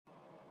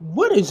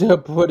What is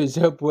up? What is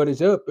up? What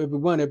is up,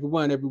 everyone?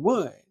 Everyone,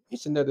 everyone.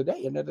 It's another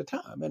day, another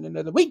time, and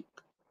another week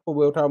for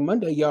Real Talk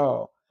Monday,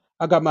 y'all.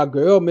 I got my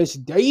girl, Miss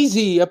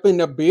Daisy, up in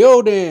the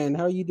building.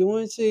 How you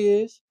doing,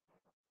 sis?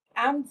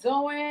 I'm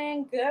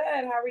doing good.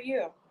 How are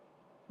you?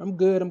 I'm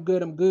good. I'm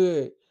good. I'm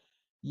good.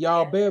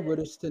 Y'all bear with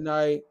Yes. us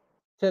tonight.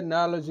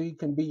 Technology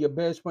can be your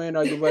best friend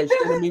or your worst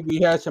enemy.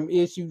 We had some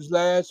issues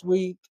last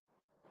week,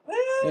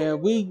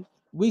 and we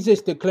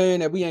just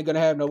declaring that we ain't gonna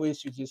have no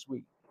issues this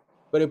week.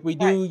 But if we Right,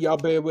 do, y'all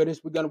bear with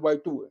us. We're gonna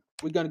work through it.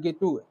 We're gonna get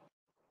through it.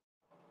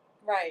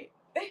 right.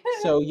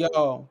 So,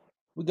 y'all,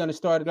 we're gonna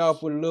start it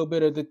off with a little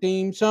bit of the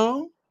theme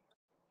song,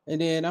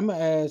 and then I'm gonna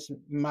ask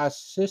my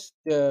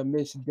sister,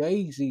 Miss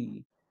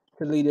Daisy,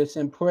 to lead us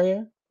in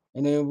prayer,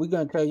 and then we're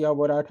gonna tell y'all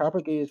what our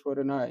topic is for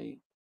tonight.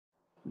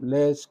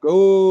 Let's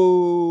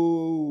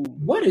go.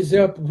 What is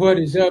up? What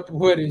is up?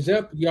 What is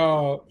up,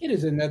 y'all? It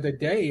is another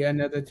day,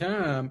 another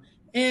time,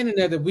 and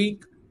another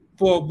week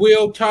for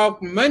We'll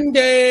Talk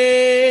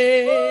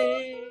Monday.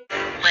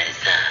 What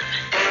is up?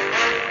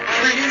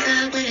 What is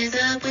up? What is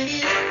up? What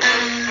is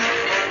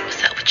up?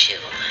 What's up with you?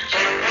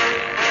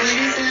 What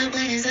is up?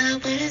 What is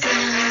up? What is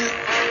up?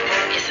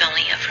 It's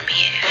only up from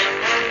here.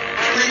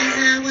 What is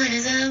up? What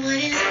is up? What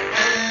is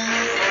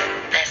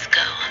up? Let's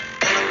go.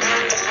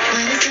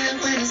 What is up?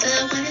 What is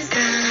up? What is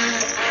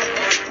up?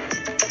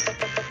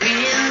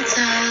 Real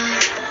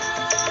talk.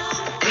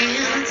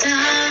 Real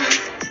talk.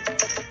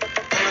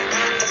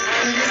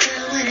 What is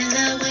up? What is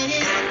up? What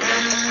is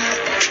up?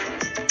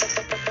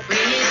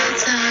 Real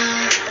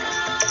talk.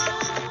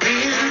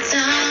 Real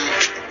talk.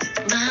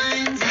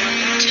 Monday.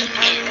 Tune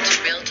in to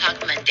Real Talk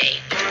Monday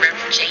with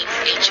Reverend James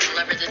H.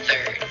 Glover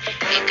III,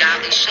 a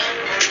godly show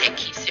that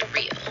keeps it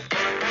real.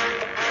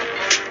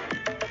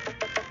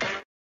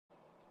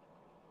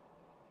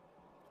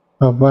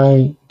 All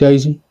right,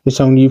 Daisy, it's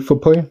on you for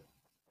prayer.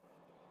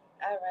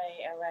 All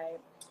right, all right.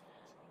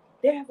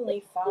 Dear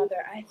Heavenly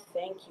Father, I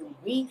thank you.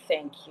 We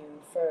thank you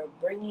for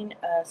bringing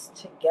us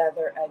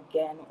together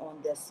again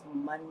on this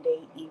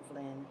Monday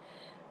evening.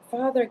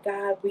 Father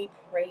God, we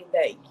pray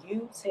that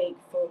you take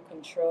full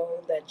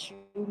control, that you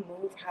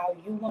move how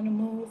you want to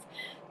move,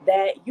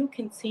 that you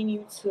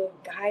continue to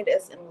guide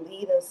us and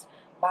lead us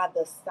by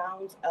the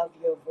sounds of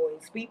your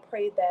voice. We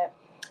pray that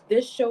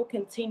this show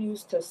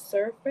continues to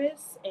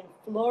surface and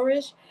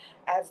flourish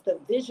as the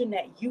vision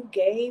that you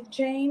gave,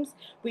 James.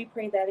 We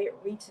pray that it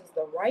reaches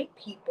the right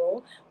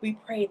people. We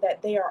pray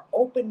that they are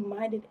open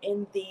minded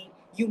in the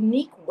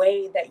unique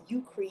way that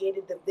you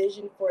created the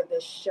vision for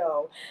this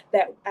show,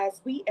 that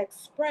as we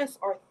express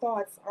our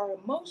thoughts, our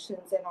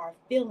emotions, and our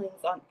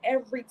feelings on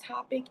every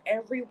topic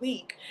every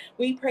week,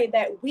 we pray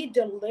that we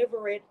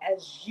deliver it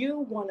as you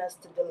want us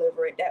to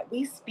deliver it, that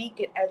we speak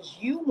it as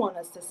you want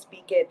us to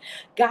speak it.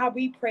 God,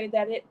 we pray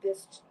that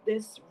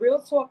this Real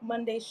Talk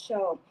Monday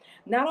show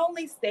not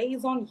only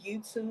stays on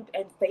YouTube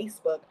and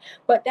Facebook,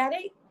 but that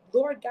it,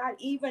 Lord God,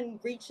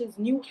 even reaches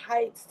new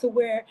heights to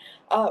where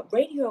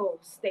radio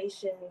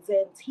stations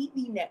and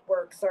TV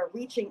networks are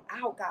reaching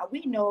out. God,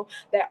 we know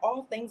that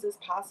all things is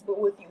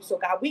possible with you. So,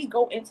 God, we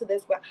go into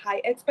this with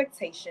high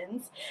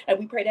expectations, and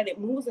we pray that it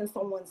moves in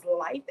someone's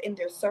life, in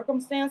their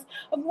circumstance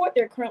of what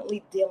they're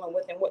currently dealing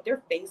with and what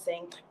they're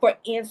facing, for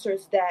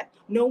answers that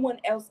no one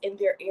else in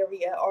their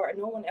area or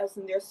no one else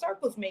in their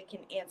circles may can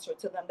answer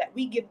to them, that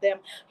we give them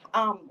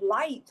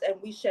light and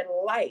we shed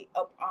light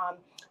upon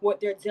what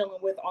they're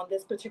dealing with on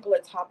this particular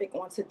topic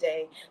on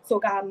today. So,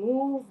 God,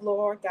 move,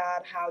 Lord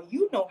God, how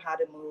you know how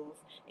to move.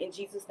 In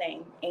Jesus'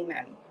 name,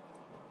 amen.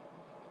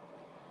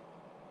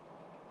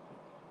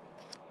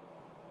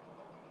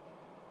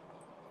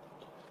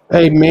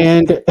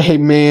 Amen,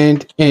 amen,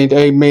 and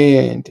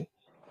amen.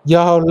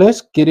 Y'all,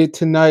 let's get it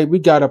tonight. We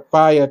got a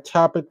fire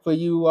topic for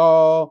you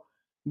all.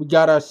 We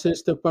got our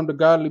sister from the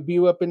Godly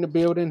View up in the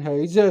building.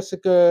 Hey,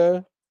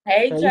 Jessica.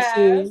 Hey, Hey,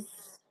 sis. Jess.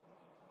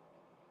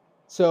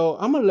 So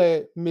I'm gonna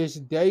let Miss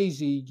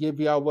Daisy give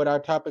y'all what our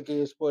topic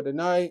is for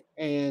tonight.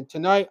 And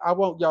tonight, I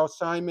want y'all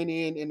chiming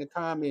in the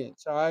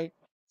comments. All right,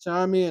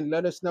 chime in.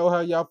 Let us know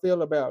how y'all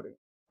feel about it.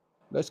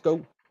 Let's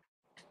go.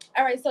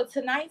 All right, so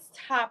tonight's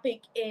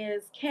topic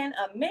is, can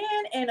a man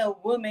and a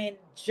woman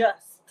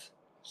just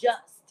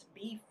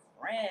be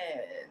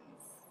friends?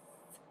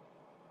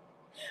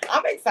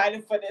 I'm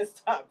excited for this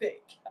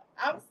topic.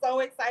 I'm so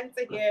excited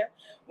to hear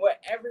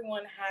what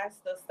everyone has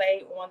to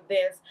say on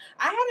this.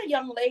 I had a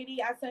young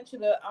lady, I sent you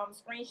the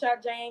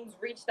screenshot, James,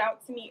 reached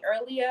out to me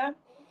earlier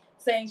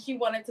saying she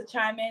wanted to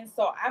chime in.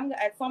 So I'm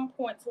at some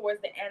point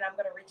towards the end, I'm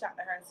going to reach out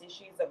to her and see if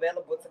she's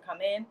available to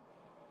come in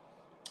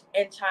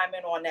and chime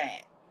in on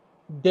that.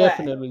 But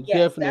Definitely,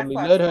 yes, that's definitely.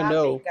 our Let her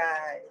know. topic,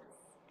 guys.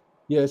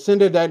 Yeah,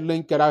 send her that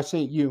link that I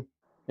sent you.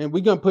 And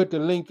we're gonna put the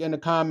link in the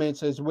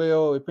comments as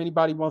well. If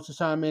anybody wants to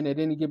chime in at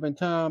any given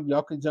time,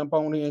 y'all can jump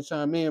on here and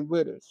chime in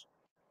with us.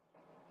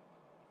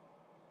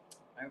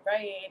 All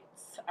right.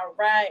 All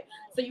right.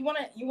 So you want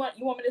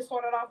me to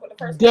start it off with the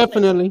first question, or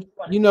Definitely. you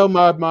want You know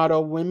my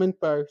motto, women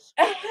first.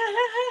 to?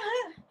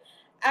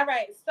 All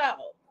right. So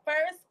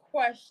first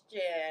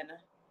question: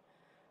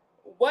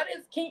 What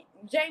is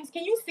James?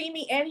 Can you see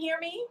me and hear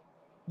me?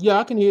 Yeah,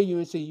 I can hear you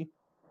and see you.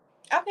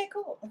 Okay,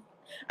 cool.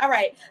 All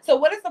right. So,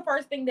 what is the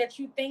first thing that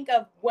you think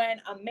of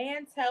when a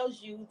man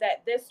tells you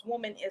that this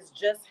woman is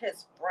just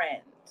his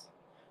friend?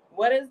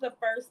 What is the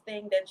first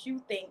thing that you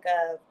think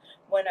of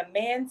when a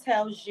man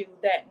tells you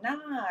that,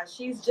 nah,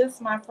 she's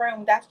just my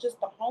friend? That's just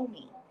a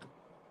homie.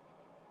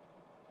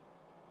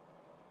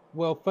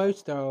 Well,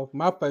 first off,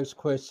 my first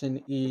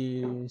question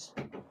is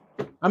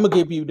I'm gonna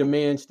give you the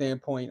man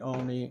standpoint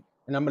on it,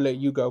 and I'm gonna let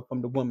you go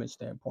from the woman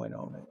standpoint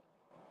on it.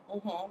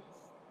 Mm-hmm.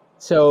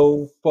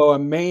 So for a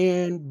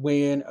man,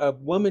 when a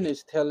woman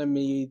is telling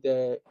me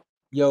that,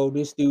 yo,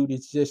 this dude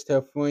is just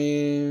a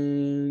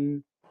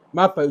friend,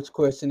 my first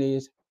question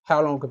is,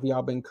 how long have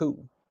y'all been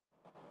cool?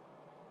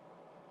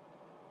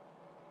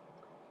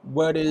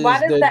 What Why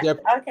is does the that? def-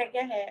 Okay, go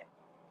ahead.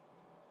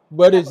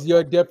 what I have a is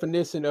your question.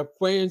 definition of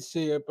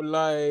friendship?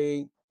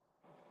 Like,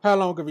 how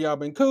long have y'all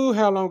been cool?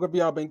 How long have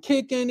y'all been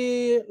kicking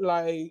it?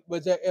 Like,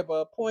 was there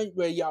ever a point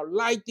where y'all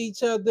liked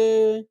each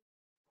other?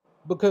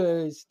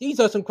 Because these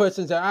are some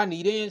questions that I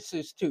need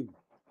answers to.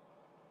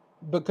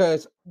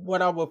 Because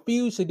what I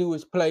refuse to do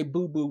is play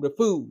boo boo the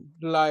fool.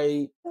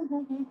 Like,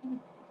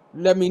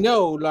 let me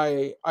know.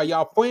 Like, are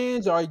y'all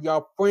friends? Or are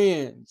y'all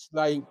friends?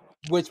 Like,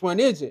 which one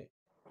is it?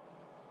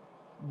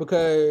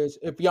 Because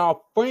if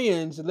y'all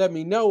friends, let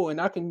me know and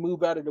I can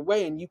move out of the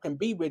way and you can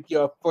be with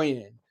your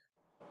friend.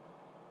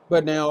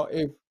 But now,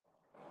 if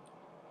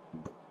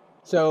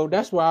so,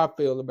 that's why I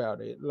feel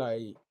about it.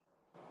 Like,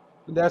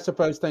 that's the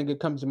first thing that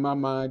comes to my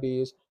mind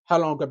is how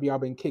long have y'all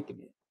been kicking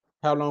it?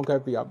 How long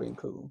have y'all been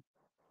cool?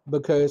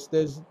 Because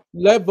there's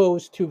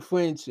levels to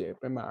friendship,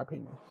 in my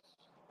opinion.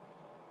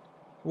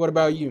 What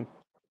about you?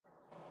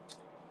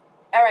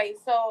 All right.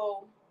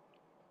 So,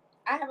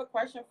 I have a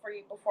question for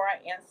you before I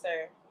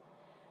answer.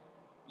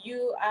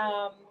 You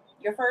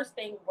your first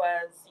thing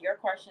was your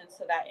question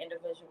to that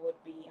individual would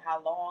be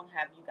how long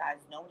have you guys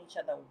known each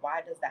other?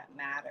 Why does that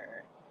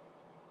matter?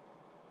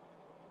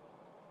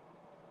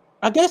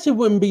 I guess it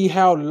wouldn't be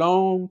how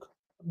long,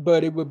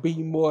 but it would be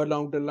more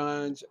along the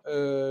lines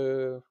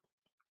of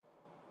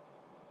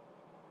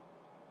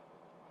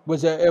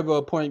was there ever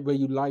a point where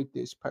you liked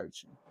this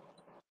person?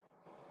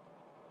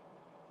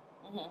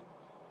 Hmm.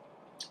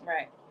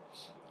 Right.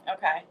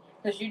 Okay.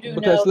 Because you do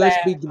Because know let's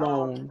be that.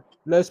 grown.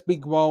 Let's be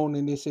grown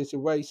in this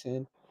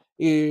situation.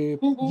 If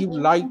you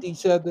liked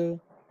each other,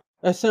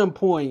 at some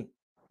point,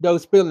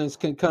 those feelings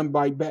can come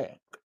right back.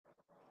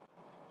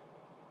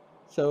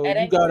 So At you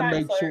any got to time.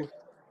 make So sure.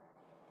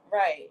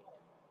 right,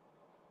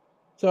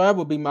 So that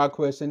would be my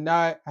question.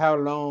 Not how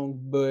long,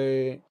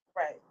 but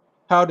right.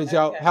 how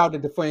Okay.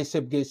 did the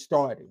friendship get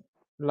started?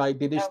 Like,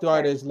 did it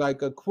start Okay. as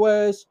like a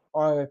quest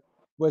or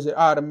was it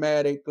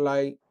automatic?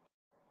 Like,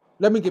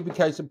 let me give you a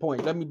case in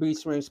point. Let me be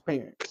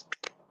transparent.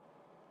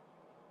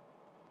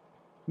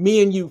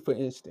 Me and you, for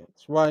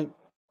instance, right?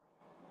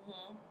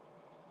 Hmm.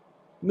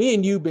 Me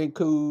and you been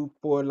cool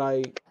for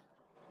like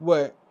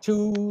what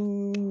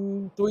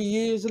 2, 3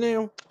 years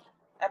now,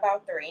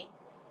 About three.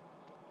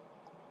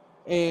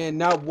 and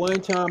not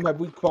one time have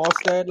we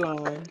crossed that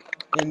line,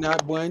 and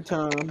not one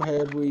time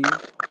have we,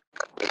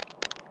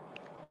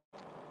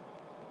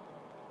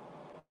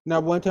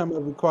 not one time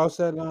have we crossed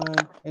that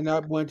line, and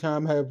not one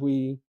time have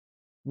we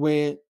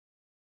went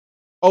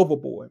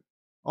overboard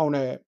on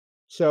that.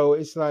 So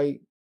it's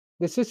like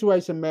the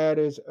situation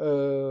matters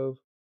of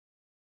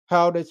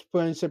how this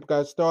friendship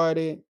got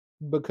started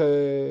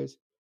because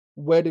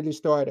where did it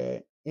start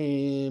at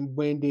and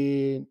when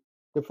did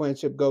the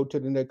friendship go to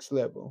the next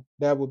level?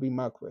 That would be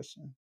my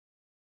question.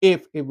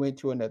 If it went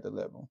to another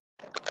level.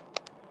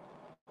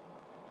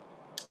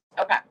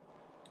 Okay.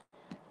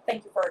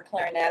 Thank you for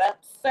clearing that up,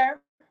 sir.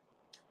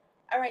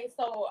 All right.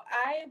 So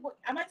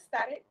am I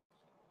static?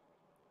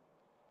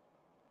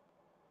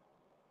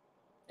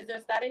 Is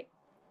there static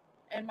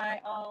in my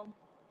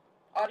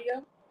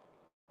audio?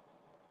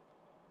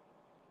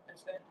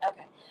 That's good.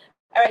 Okay.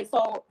 All right.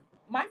 So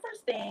my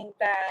first thing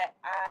that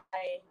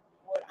I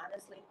would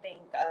honestly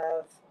think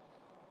of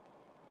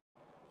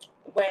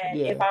when if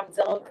Yeah. if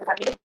I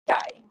meet a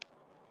guy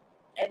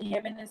and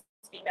him and his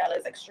female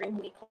is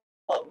extremely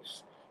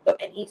close,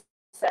 but and he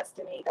says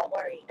to me, "Don't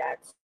worry,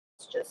 that's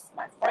just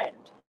my friend."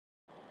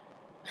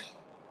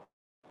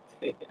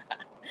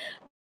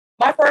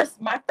 My first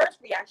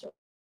reaction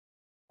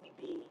would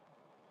be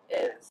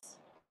is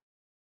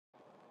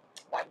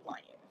like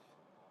lying.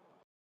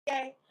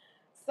 Okay,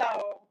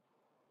 so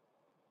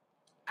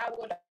I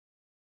would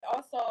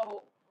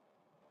also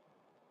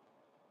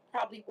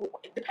probably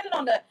depending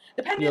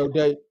Yo, on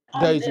the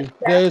Daisy,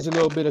 there that. is a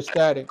little bit of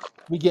static.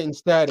 We getting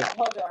static.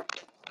 Hold on.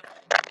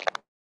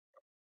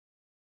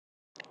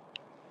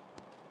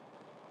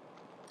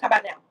 How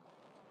about now?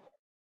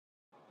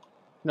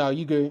 No,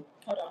 you good.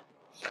 Hold on.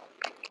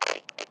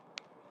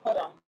 Hold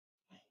on.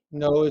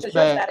 No, it's Because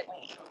you're back. static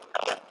me.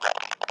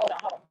 Hold on.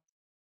 Hold on.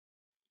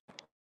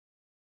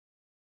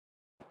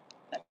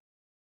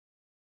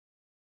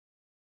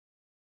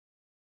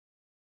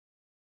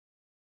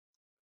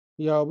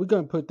 Y'all, we're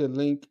gonna put the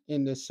link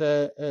in the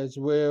chat as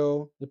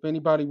well. If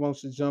anybody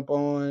wants to jump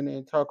on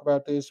and talk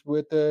about this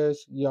with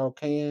us, y'all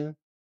can.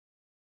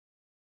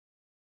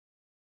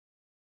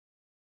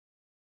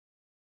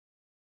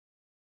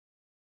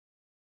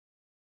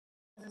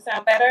 it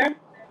sound better?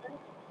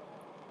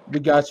 We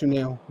got you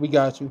now. We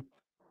got you.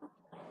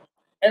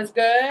 It's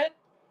good?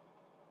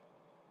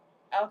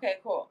 Okay,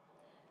 cool.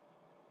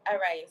 All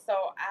right, so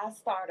I'll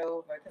start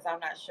over because I'm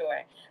not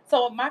sure.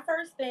 So my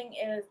first thing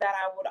is that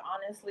I would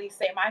honestly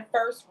say my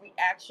first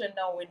reaction,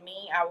 knowing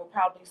me, I would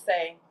probably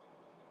say,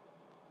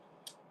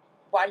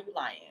 "Why you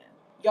lying?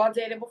 Y'all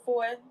dated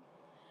before?"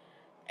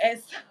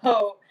 And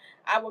so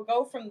I would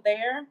go from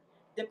there,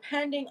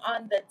 depending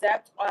on the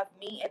depth of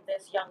me and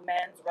this young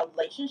man's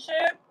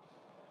relationship.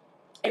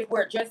 If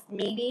we're just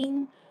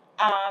meeting,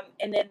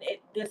 and then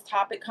this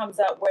topic comes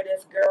up where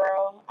this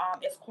girl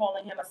is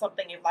calling him or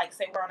something, if like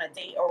say we're on a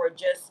date or we're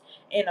just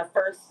in a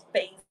first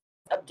phase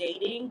of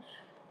dating,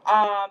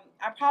 I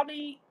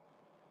probably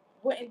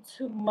wouldn't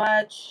too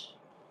much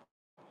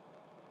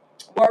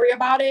worry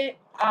about it,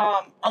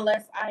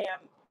 unless I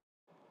am.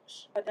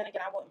 But then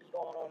again, I wouldn't be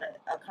going on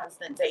a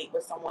constant date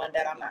with someone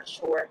that I'm not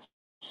sure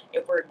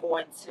if we're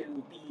going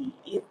to be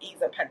if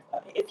he's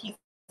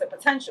a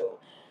potential.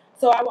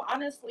 So I would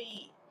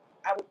honestly,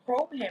 I would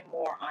probe him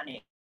more on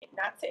it,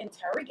 not to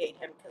interrogate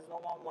him because no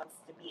one wants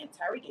to be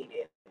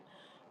interrogated,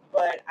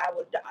 but I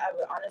would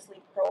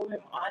honestly probe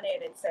him on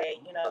it and say,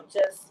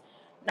 just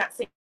not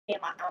saying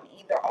I'm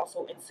either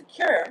also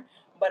insecure,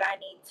 but I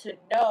need to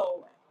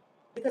know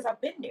because I've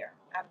been there.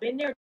 I've been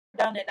there,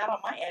 done it, not on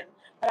my end,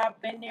 but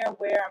I've been there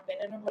where I've been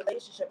in a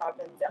relationship, I've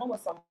been dealing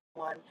with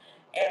someone,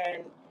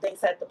 and they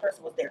said the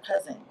person was their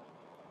cousin.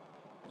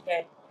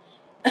 Okay.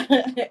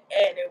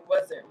 And it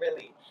wasn't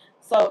really.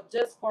 So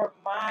just for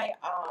my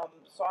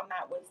so I'm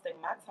not wasting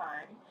my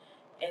time,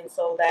 and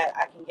so that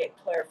I can get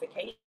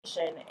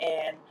clarification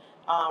and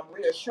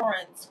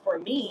reassurance for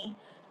me,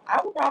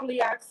 I would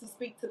probably ask to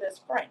speak to this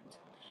friend.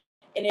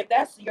 And if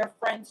that's your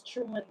friend's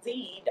true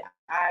indeed,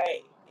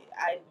 I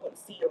wouldn't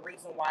see a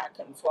reason why I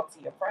couldn't talk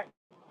to your friend.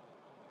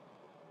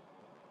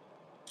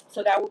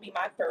 So that would be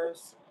my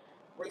first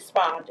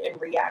respond and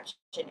reaction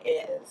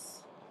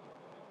is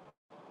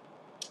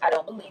I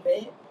don't believe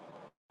it.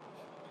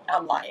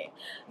 I'm lying.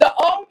 The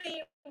old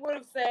me would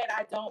have said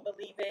I don't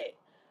believe it.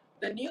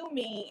 The new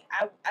me,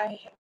 I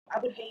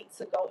would hate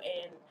to go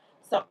in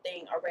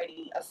something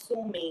already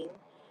assuming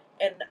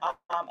and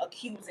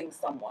accusing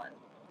someone.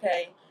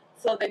 Okay,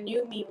 so the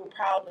new me would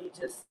probably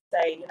just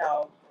say,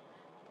 I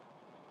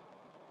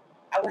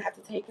would have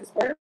to take his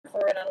word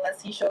for it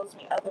unless he shows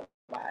me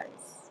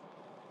otherwise.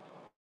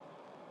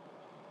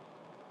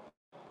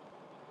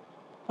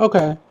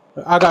 Okay.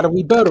 I got a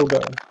rebuttal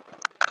though.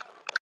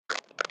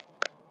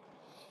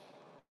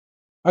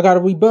 I got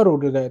a rebuttal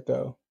to that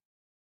though.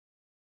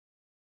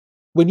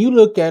 When you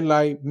look at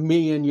like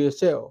me and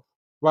yourself,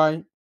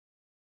 right?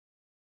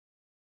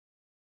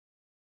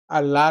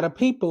 A lot of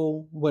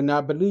people would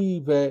not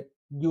believe that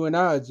you and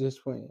I are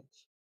just friends.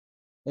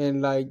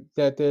 And like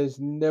that there's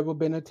never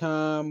been a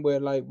time where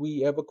like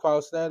we ever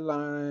crossed that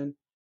line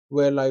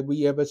where like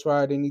we ever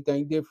tried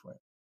anything different.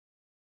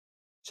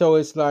 So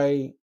it's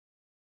like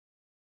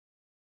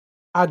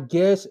I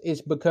guess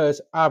it's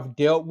because I've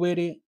dealt with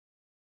it.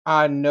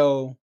 I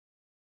know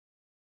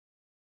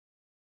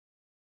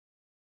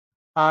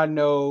I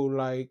know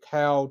like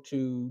how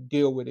to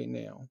deal with it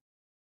now.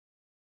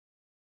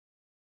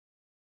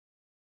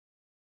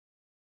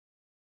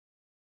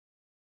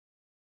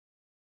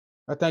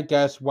 I think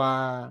that's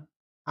why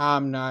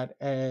I'm not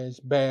as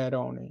bad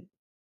on it.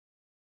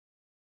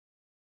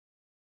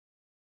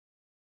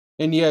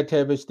 And yeah,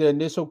 Tevis, the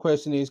initial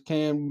question is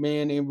can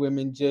men and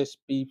women just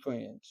be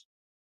friends?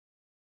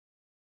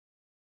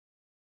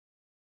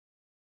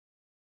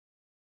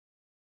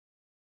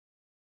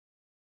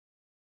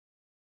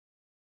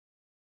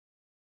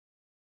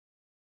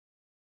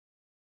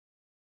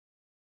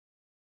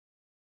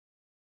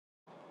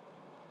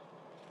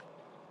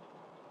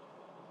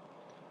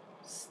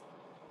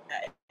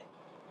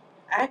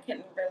 I, I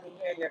couldn't really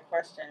hear your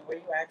question. Were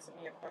you asking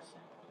me a question?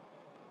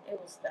 It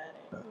was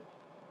static.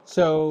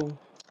 So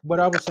what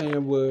I was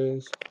saying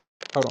was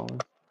hold on.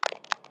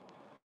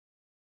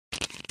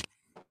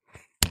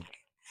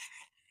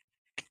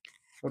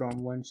 Hold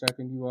on 1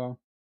 second, you all.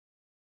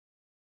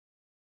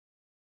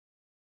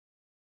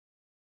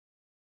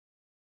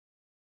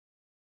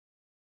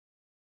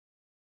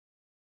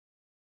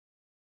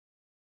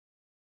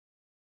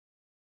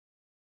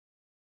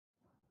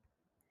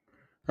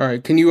 All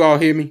right, can you all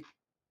hear me?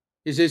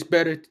 Is this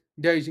better,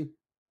 Daisy?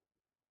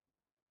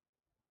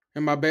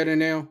 Am I better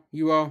now?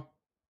 You all?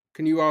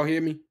 Can you all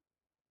hear me?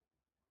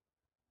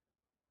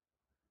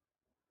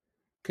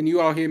 Can you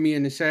all hear me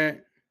in the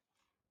chat?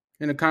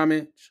 In the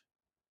comments?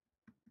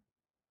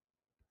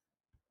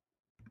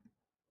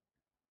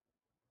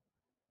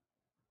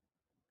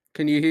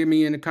 Can you hear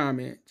me in the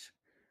comments?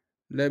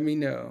 Let me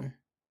know.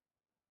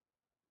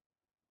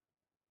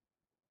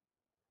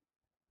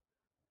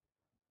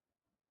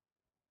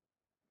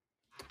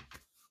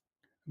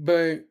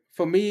 But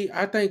for me,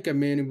 I think of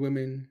men and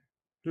women,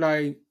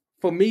 like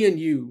for me and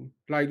you,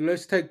 like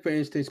let's take for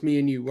instance me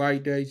and you,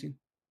 right, Daisy?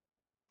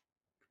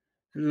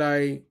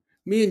 Like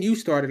me and you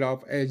started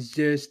off as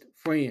just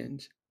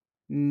friends.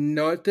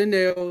 Nothing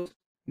else,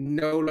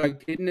 no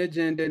like hidden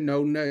agenda,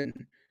 no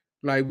nothing.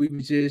 like we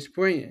was just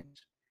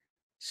friends.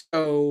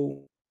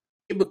 So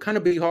it would kind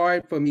of be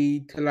hard for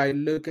me to like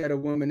look at a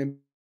woman and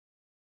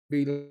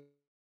be like,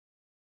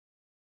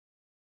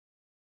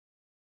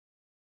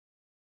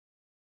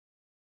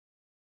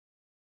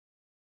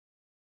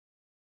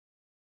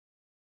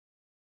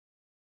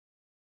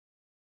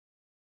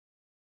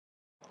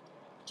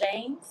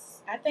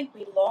 James, I think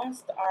we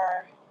lost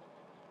our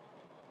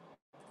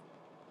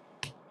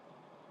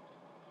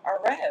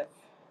Rev.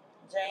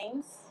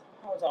 James,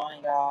 hold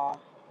on, y'all.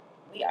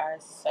 We are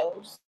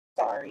so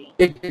sorry.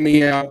 it kicked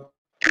me out.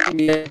 Kicked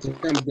me out to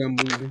some gun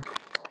moving.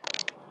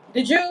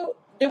 Did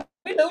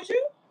we lose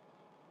you?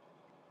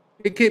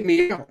 It kicked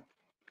me out.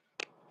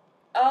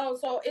 Oh,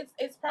 so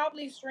it's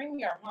probably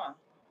StreamYard, huh?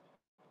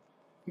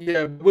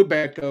 Yeah, we're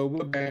back though.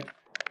 We're back.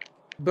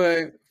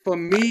 But for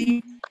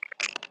me,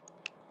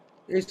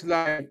 it's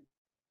like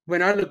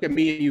when I look at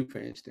me and you, for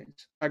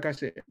instance, like I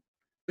said,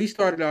 we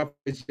started off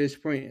as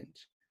just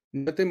friends.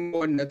 Nothing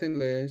more, nothing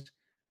less.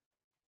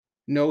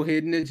 No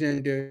hidden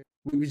agenda.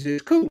 We was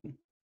just cool.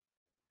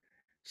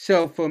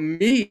 So for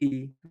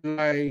me,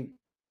 like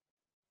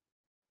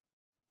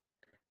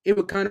it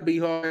would kind of be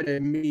hard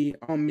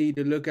on me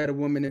to look at a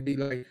woman and be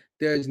like,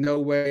 there's no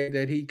way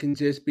that he can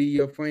just be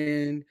your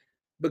friend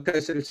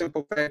because of the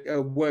simple fact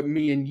of what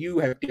me and you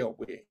have dealt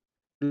with.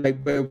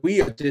 Like, but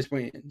we are just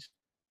friends.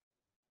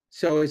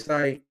 So it's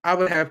like I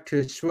would have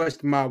to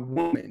trust my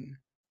woman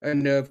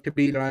enough to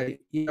be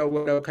like, you know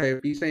what, okay,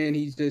 if he's saying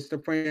he's just a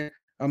friend,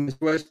 I'm gonna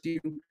trust you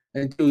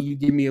until you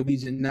give me a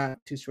reason not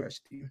to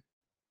trust you.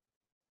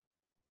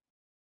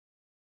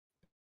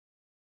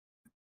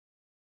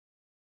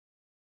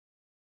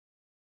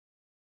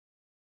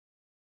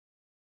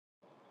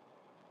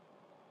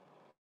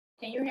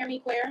 Can you hear me,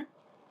 Claire?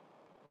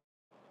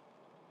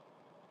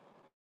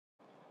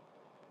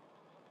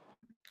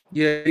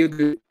 Yeah, you're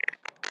good.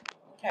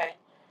 Okay.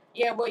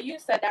 Yeah, well, you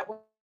said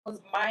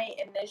was my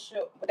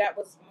initial, that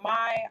was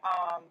my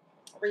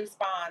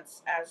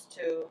response as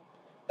to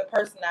the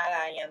person that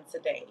I am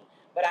today.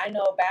 But I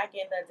know back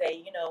in the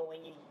day,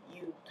 when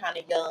you kind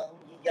of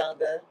you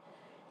younger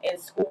in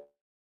school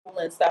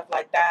and stuff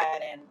like that,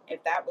 and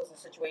if that was a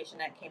situation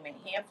that came in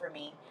hand for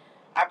me,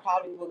 I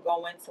probably would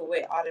go into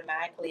it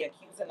automatically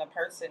accusing the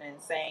person and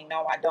saying,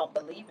 no, I don't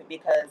believe it,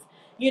 because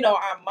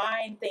our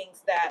mind thinks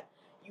that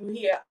you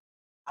hear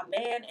a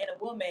man and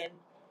a woman,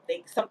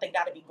 they something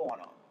got to be going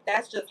on.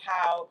 That's just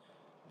how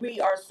we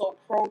are so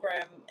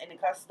programmed and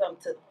accustomed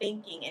to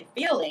thinking and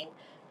feeling,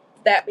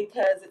 that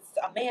because it's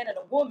a man and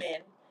a woman,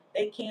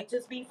 they can't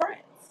just be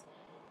friends.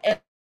 And,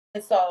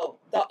 and so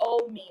the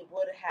old me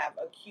would have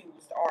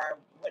accused or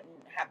wouldn't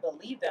have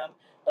believed them.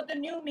 But the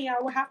new me, I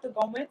would have to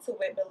go into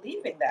it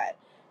believing that.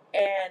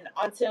 And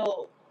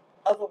until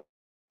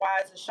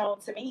otherwise is shown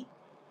to me.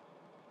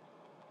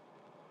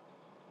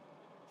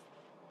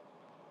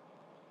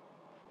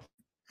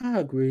 I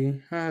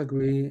agree. I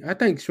agree. I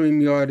think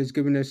StreamYard is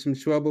giving us some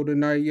trouble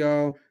tonight,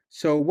 y'all.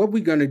 So what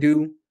we're gonna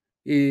do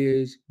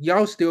is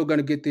y'all still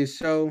gonna get this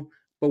show,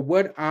 but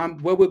what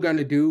we're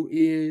gonna do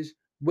is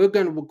we're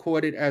gonna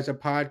record it as a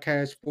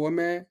podcast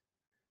format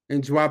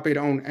and drop it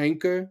on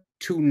Anchor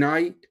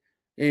tonight.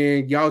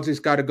 And y'all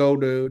just gotta go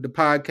to the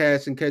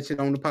podcast and catch it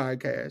on the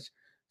podcast.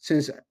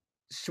 Since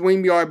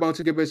StreamYard wants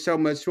to give us so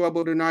much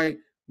trouble tonight,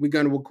 we're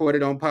gonna record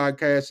it on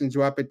podcast and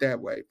drop it that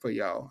way for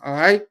y'all. All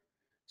right.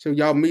 So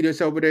y'all meet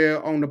us over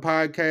there on the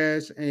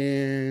podcast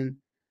and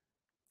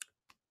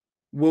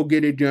we'll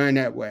get it done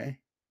that way.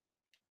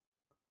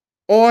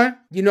 Or,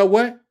 you know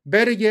what?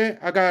 Better yet,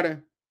 I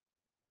gotta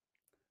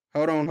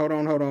hold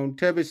on.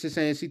 Tevis is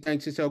saying she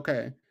thinks it's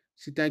okay.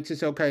 She thinks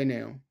it's okay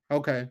now.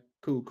 Okay,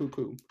 cool.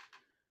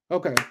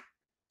 Okay.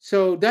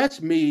 So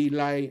that's me.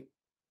 Like,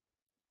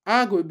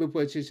 I agree with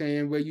what you're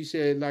saying, where you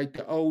said like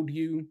the old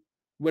you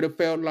would have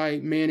felt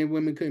like men and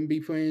women couldn't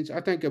be friends.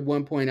 I think at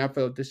one point I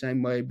felt the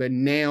same way, but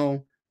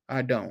now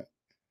I don't.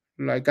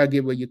 Like I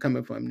get where you're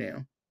coming from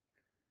now.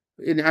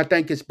 And I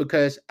think it's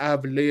because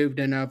I've lived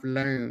and I've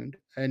learned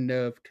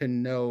enough to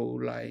know,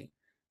 like,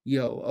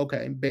 yo,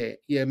 okay, bet,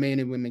 yeah, men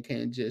and women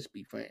can't just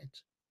be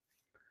friends.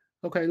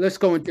 Okay, let's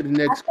go into the I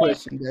next think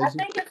question, I Daisy.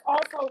 think it's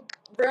also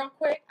real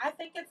quick. I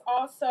think it's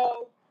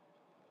also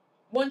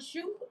once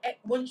you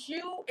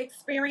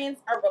experience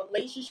a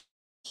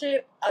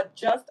relationship,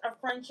 just a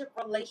friendship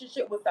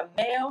relationship with a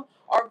male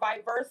or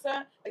vice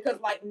versa, because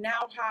like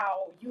now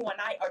how you and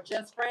I are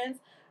just friends,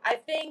 I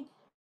think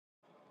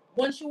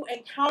once you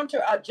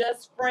encounter a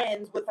just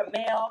friends with a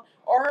male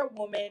or a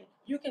woman,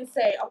 you can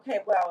say, okay,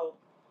 well,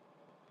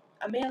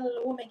 a man and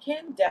a woman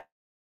can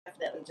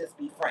definitely just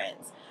be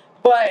friends.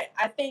 But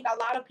I think a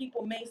lot of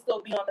people may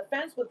still be on the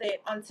fence with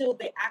it until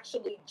they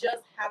actually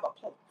just have a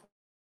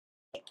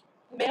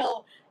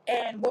male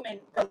and woman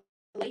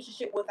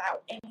relationship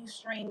without any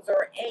strings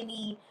or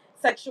any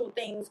sexual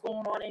things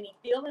going on, any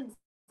feelings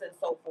and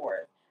so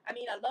forth. I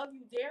mean, I love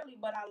you dearly,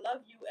 but I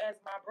love you as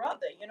my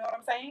brother. You know what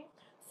I'm saying?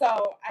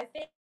 So I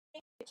think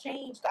it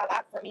changed a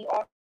lot for me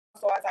also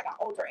as I got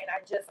older, and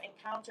I just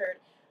encountered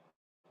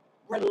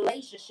friendly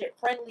relationship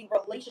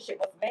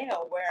with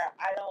male, where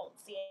I don't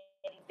see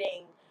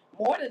anything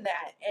more than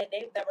that, and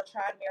they've never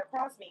tried me or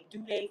crossed me.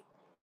 Do they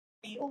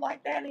feel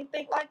like that and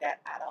think like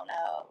that? I don't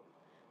know,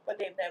 but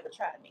they've never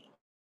tried me.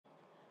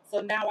 So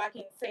now I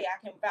can say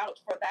I can vouch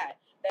for that.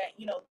 That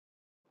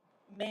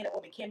men and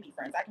women can be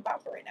friends. I can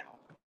vouch for it now.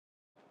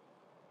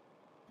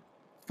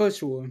 For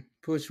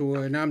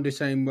sure, and I'm the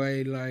same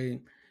way.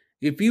 Like,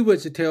 if you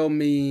was to tell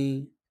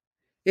me,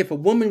 if a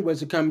woman was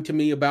to come to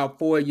me about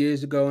 4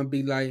 years ago and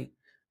be like,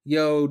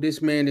 "Yo,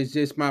 this man is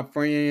just my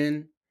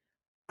friend,"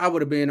 I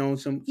would have been on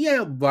some,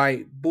 yeah,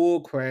 right,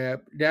 bull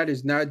crap. That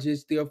is not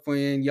just their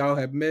friend. Y'all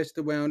have messed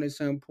around at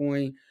some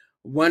point.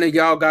 One of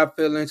y'all got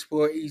feelings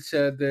for each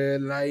other.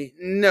 Like,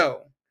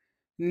 no,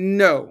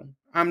 no,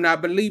 I'm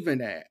not believing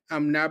that.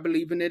 I'm not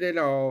believing it at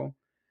all.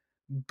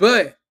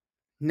 But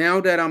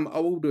now that I'm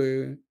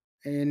older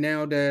and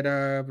now that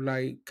I've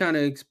like kind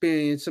of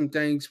experienced some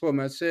things for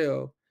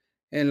myself,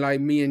 and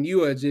like me and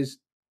you are just,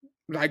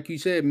 like you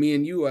said, me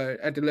and you are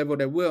at the level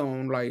that we're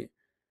on, like,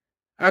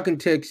 I can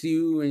text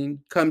you and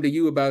come to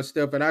you about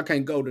stuff and I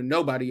can't go to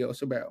nobody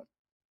else about.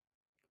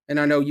 And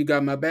I know you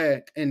got my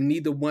back, and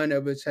neither one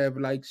of us have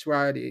like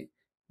tried it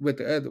with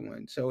the other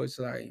one. So it's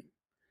like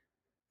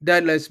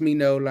that lets me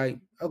know, like,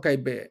 okay,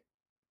 bet.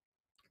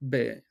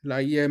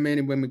 Like, yeah, men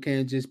and women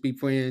can't just be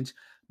friends,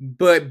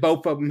 but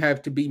both of them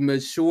have to be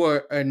mature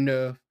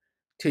enough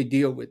to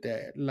deal with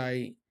that.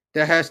 Like,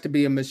 there has to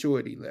be a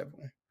maturity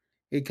level.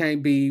 It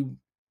can't be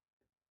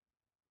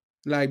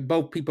like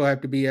both people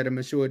have to be at a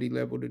maturity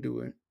level to do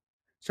it.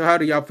 So, how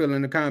do y'all feel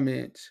in the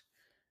comments?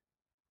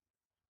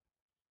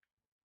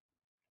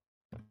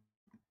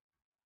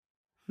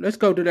 Let's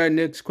go to that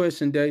next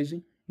question,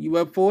 Daisy. You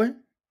up for it?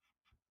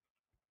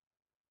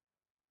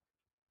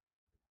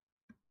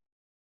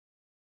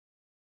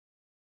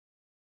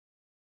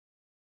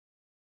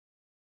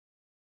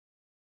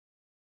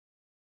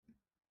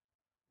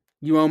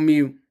 You on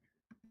mute.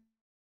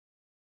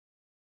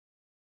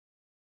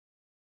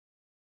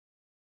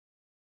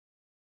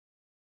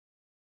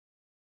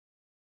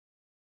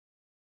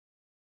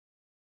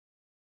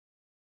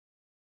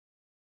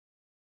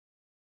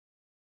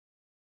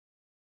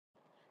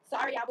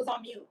 Sorry, I was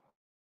on mute.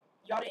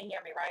 Y'all didn't hear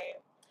me, right?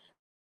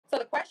 So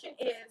the question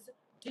is,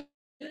 do,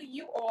 do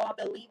you all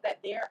believe that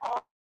there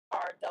are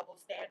double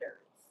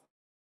standards,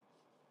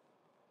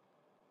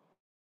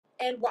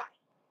 and why?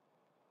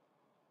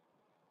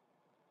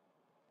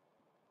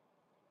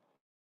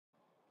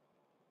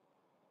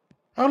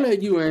 I'll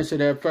let you answer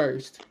that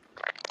first.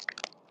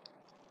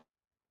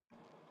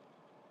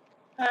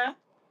 Huh?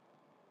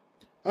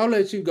 I'll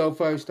let you go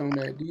first on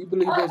that. Do you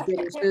believe Oh, there's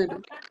double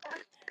standard?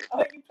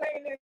 oh, you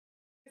playing it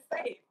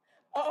safe?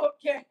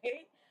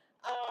 Okay.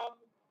 Um,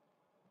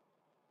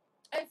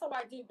 and so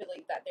I do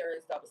believe that there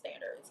is double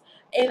standards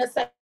in a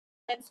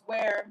sense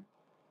where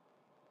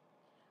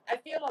I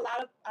feel a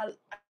lot of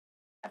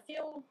I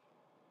feel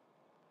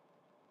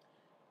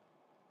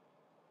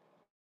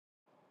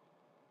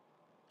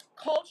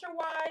culture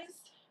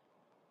wise,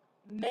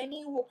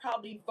 many will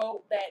probably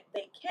vote that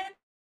they can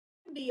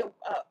be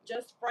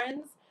just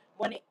friends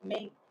when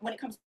it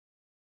comes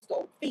to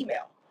a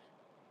female,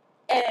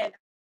 and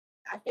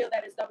I feel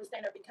that it's double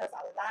standard because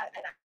a lot,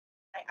 and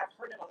I've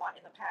heard it a lot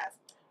in the past.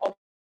 Oh,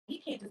 he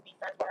can't just be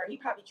friends with her. He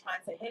probably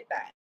trying to hit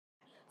that.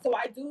 So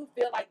I do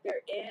feel like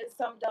there is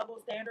some double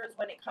standards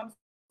when it comes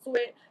to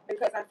it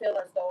because I feel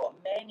as though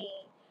many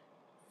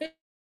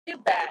feel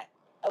that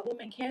a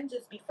woman can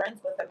just be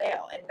friends with a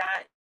male and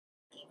not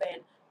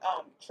even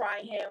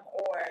try him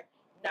or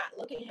not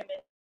look at him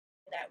in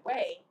that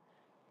way.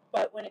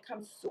 But when it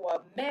comes to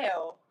a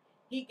male,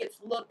 he gets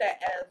looked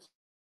at as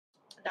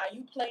now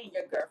you playing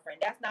your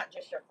girlfriend. That's not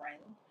just your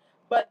friend.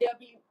 But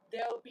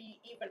they'll be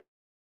even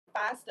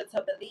faster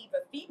to believe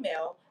a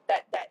female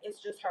that is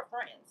just her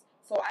friends.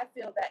 So I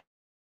feel that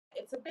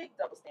it's a big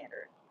double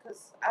standard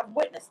because I've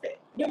witnessed it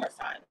numerous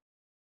times.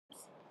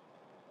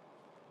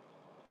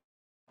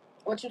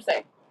 What you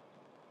say?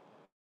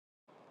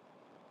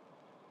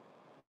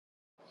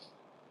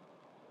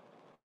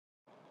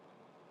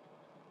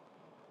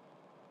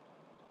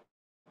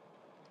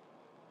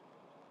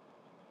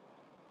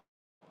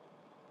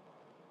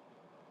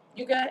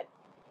 You good?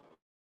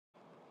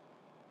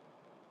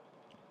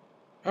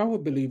 I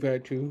would believe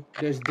that too.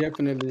 There's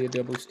definitely a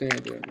double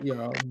standard,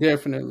 y'all.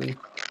 Definitely.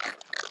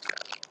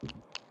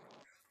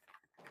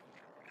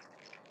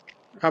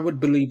 I would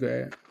believe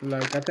that.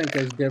 Like, I think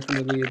there's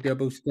definitely a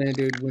double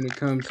standard when it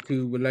comes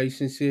to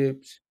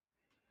relationships.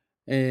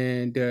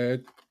 And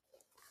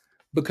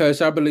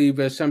because I believe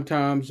that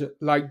sometimes,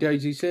 like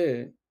Daisy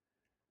said,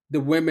 the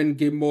women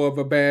get more of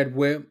a bad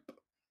whip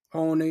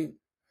on it,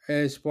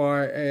 as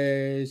far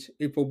as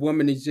if a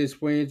woman is just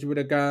friends with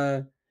a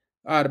guy,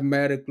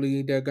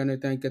 automatically they're gonna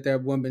think that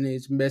that woman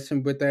is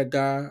messing with that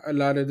guy a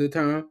lot of the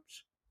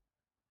times.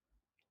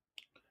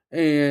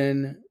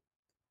 And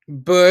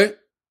but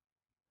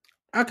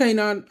I can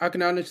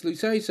honestly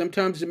say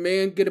sometimes the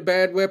man get a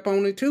bad rep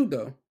on it too,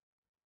 though,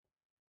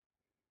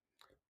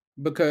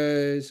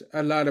 because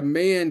a lot of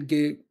men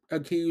get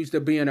accused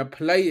of being a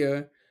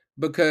player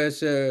because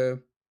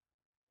the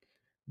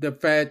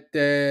fact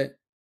that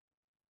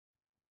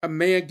a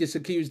man gets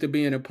accused of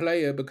being a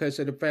player because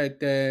of the fact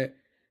that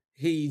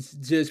he's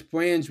just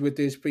friends with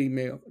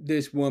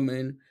this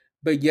woman,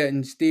 but yet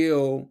and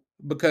still,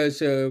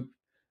 because of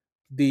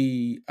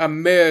the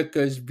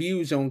America's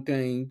views on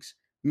things,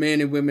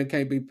 men and women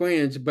can't be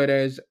friends. But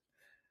as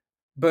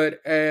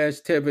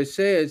Tevin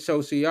said,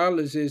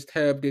 sociologists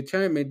have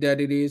determined that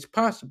it is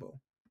possible.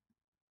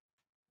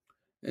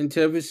 And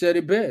Tevin said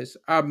it best.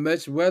 I'd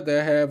much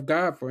rather have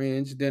guy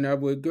friends than I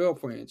would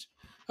girlfriends.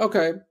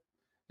 Okay,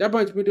 that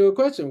brings me to a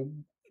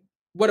question.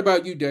 What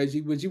about you,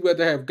 Daisy? Would you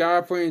rather have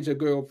guy friends or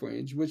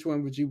girlfriends? Which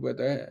one would you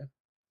rather have?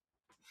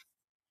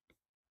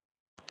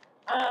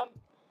 Um,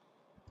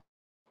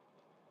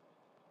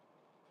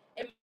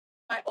 in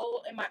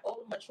in my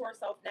old mature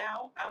self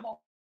now, I'm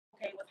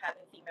okay with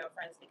having female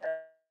friends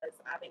because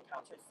I've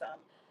encountered some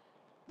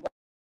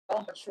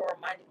well mature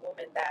minded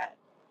women that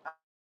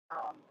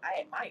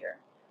I admire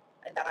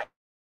and that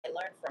I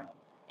learn from.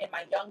 In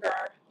my younger,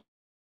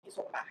 you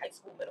talk about high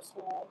school, middle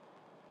school.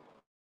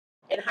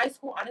 In high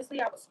school, honestly,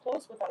 I was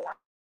close with a lot,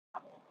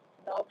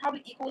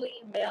 probably equally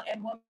male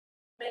and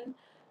women.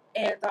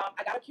 And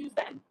I got accused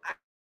then.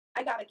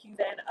 I got accused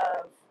then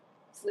of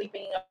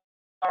sleeping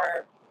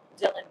or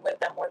dealing with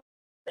them more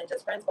than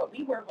just friends, but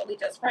we were really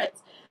just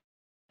friends.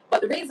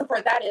 But the reason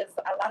for that is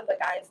a lot of the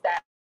guys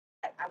that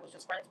I was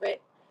just friends with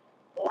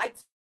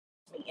liked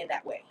me in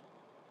that way.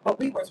 But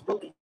we was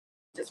really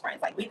just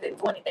friends. Like we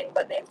didn't do anything,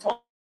 but they told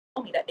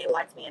me that they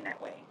liked me in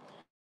that way.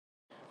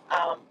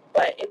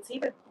 But it's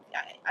even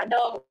I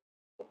know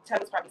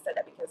Tavis probably said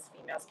that because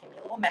females can be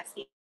a little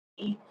messy.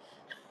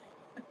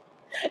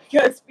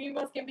 Because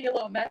females can be a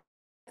little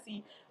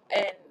messy,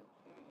 and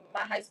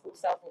my high school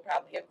self will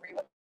probably agree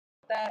with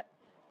that.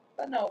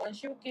 But no,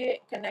 once you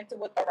get connected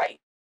with the right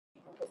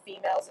group of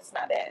females, it's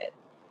not bad.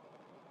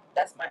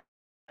 That's my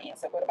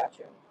answer. What about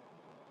you?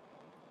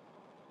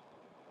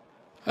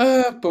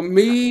 For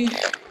me,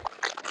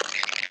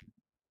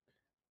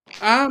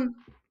 I'm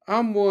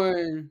I'm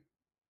one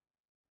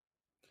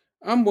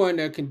I'm one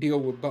that can deal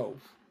with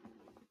both.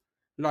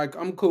 Like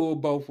I'm cool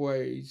both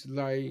ways.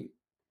 Like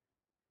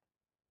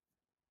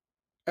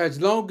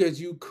as long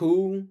as you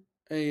cool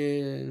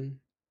and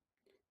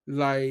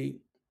like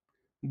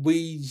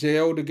we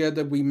gel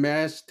together, we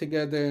mash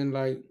together, and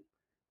like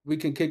we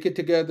can kick it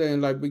together,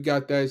 and like we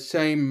got that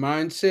same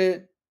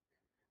mindset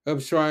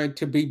of trying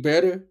to be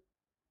better.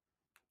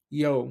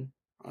 Yo,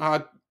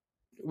 I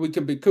we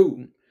can be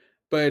cool.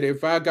 But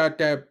if I got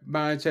that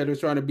mindset of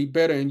trying to be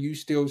better and you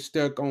still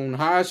stuck on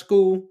high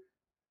school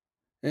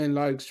and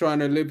like trying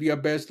to live your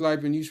best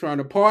life and you trying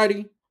to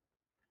party,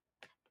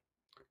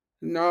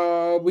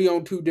 no, we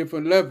on two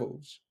different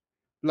levels.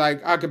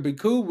 Like I could be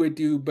cool with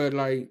you, but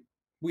like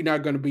we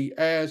not gonna be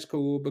as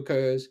cool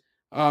because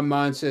our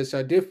mindsets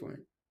are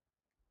different.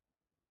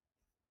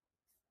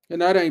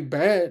 And that ain't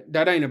bad.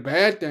 That ain't a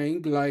bad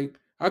thing. Like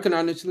I can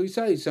honestly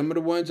say some of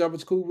the ones I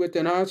was cool with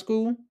in high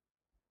school,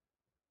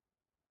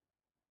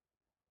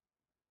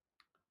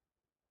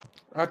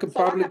 I could So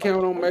I probably have a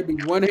count on maybe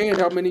one hand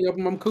how many of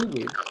them I'm cool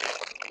with.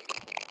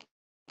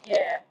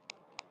 yeah.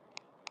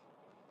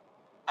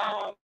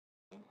 Um,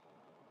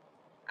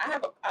 I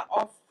have a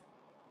off.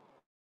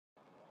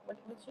 What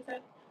she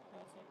said?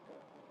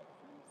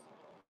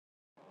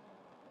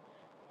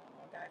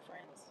 Guy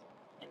friends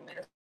in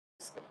middle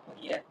school.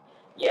 Yeah,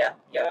 yeah,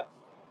 yeah.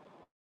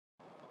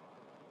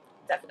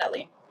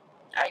 Definitely,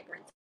 I agree.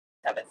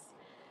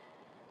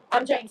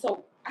 Tavis. James.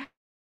 So I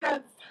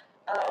have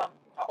an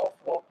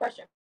off-wall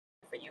question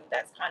for you.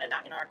 That's kind of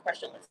not in our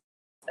question list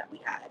that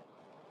we had.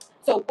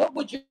 So, what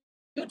would you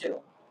do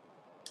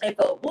if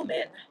a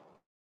woman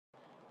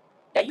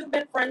that you've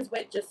been friends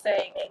with, just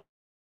say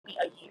maybe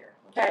a year,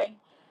 okay,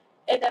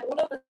 and then all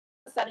of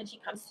a sudden she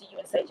comes to you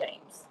and say,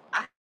 James,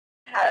 I've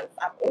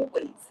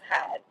always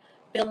had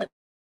feelings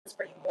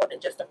for you more than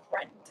just a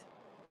friend.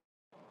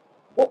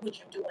 What would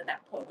you do in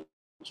that point?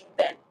 Would you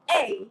then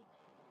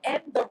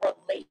end the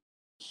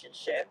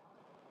relationship,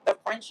 the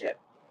friendship?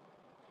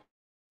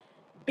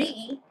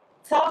 B,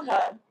 tell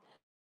her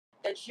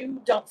that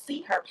you don't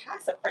see her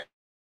past a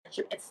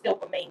friendship and still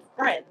remain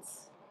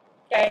friends.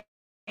 Okay?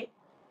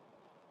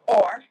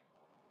 Or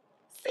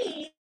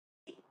C,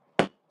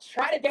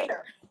 try to date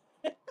her.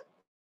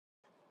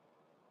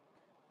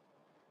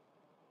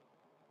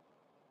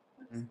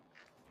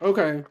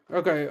 Okay,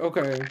 okay,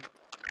 okay.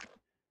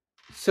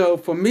 So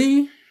for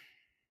me,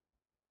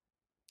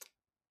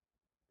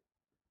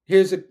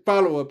 here's a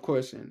follow-up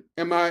question.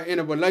 Am I in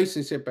a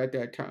relationship at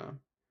that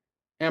time?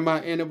 Am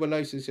I in a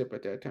relationship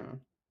at that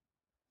time?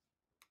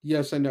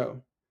 Yes or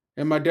no?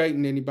 Am I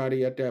dating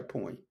anybody at that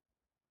point?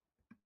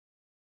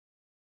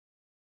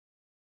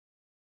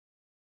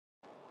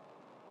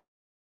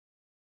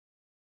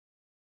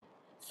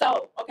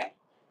 So, okay,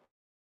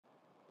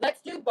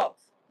 let's do both.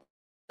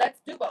 Let's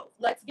do both.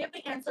 Let's give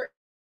the answer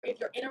if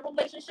you're in a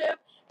relationship,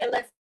 and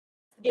let's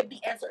give the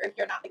answer if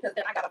you're not, because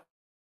then I got to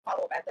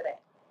follow up after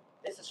that.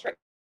 This is tricky.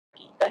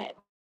 Go ahead.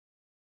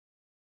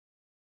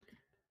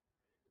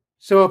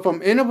 So if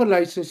I'm in a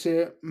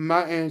relationship,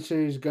 my answer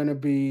is gonna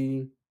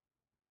be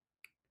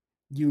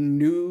You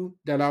knew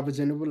that I was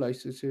in a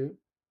relationship.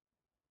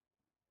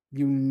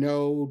 You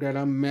know that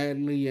I'm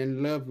madly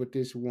in love with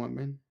this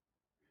woman.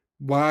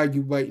 Why are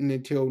you waiting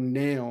until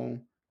now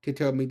to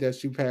tell me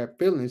that you've had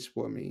feelings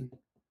for me?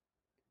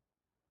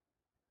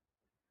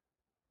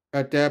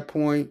 At that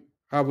point,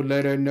 I would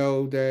let her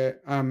know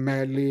that I'm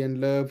madly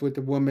in love with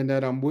the woman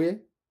that I'm with.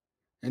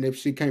 And if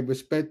she can't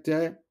respect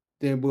that,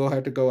 then we'll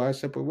have to go our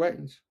separate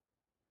ways.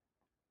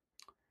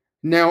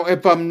 Now,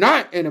 if I'm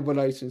not in a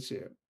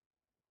relationship,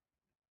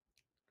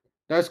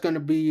 that's going to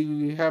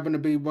be having to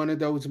be one of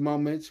those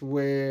moments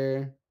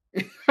where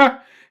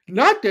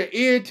not the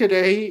ear to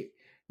the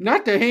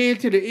not the hand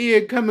to the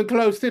ear coming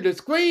close to the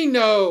screen,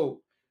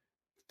 no.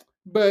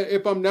 But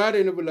if I'm not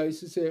in a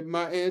relationship,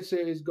 my answer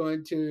is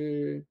going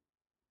to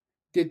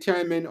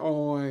determine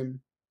on.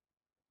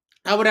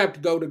 I would have to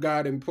go to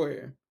God in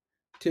prayer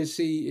to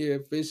see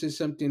if this is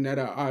something that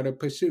I ought to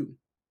pursue.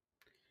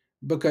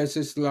 Because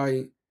it's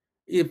like,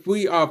 if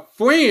we are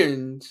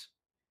friends,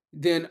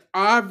 then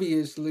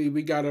obviously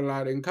we got a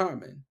lot in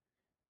common.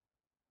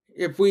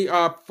 If we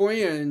are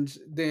friends,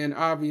 then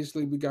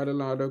obviously we got a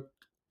lot of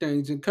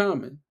things in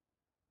common.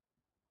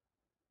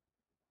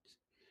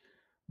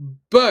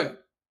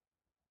 But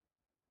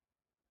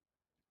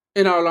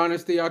in all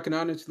honesty, I can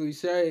honestly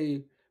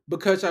say,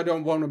 because I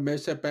don't want to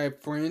mess up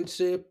that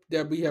friendship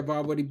that we have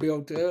already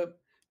built up,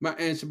 my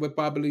answer would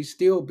probably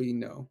still be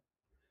no.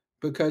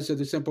 Because of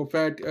the simple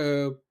fact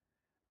of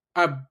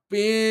I've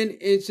been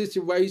in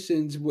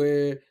situations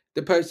where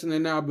the person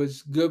and I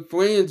was good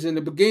friends in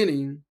the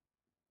beginning.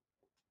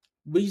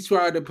 We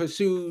tried to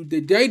pursue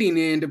the dating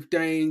end of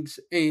things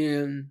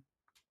and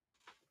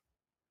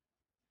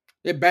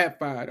it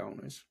backfired on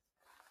us.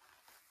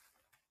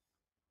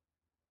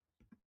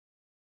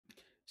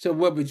 So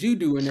what would you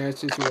do in that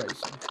situation?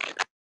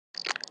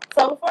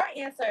 So before I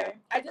answer,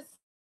 I just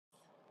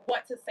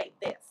want to say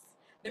this.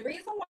 The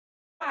reason why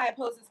I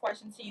posed this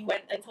question to you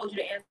and told you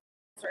to answer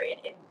it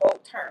in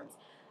both terms,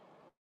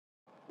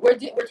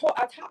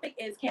 our topic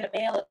is, can a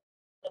man and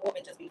a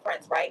woman just be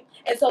friends, right?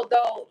 And so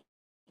though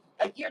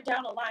a year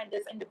down the line,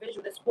 this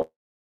individual, this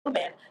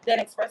woman that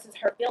expresses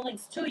her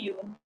feelings to you,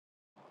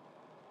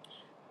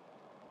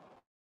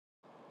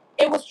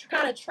 it was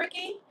kind of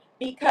tricky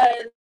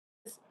because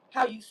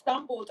how you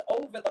stumbled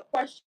over the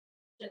question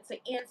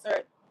to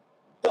answer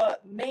the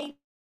main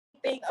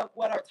thing of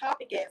what our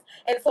topic is.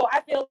 And so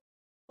I feel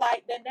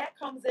like then that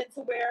comes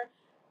into where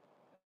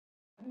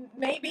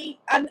maybe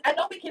I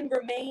know we can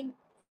remain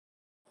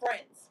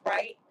friends,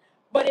 right?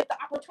 But if the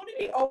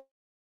opportunity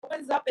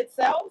opens up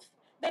itself,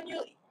 then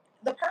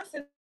the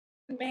person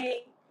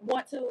may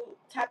want to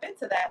tap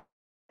into that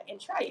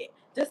and try it.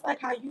 Just like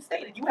how you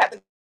stated, you have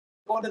to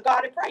go to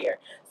God in prayer.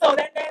 So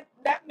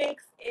that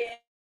makes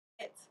it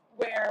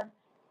where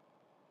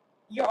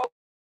you're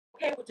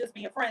okay with just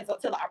being friends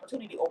until the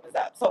opportunity opens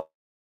up. So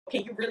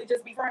can you really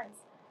just be friends?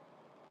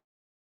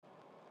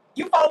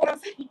 You follow what I'm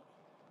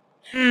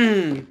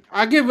saying?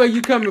 I get where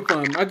you coming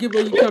from. I get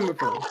where you You coming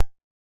follow from. what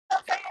I'm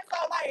saying? So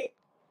like,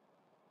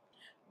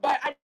 but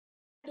I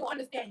do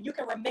understand you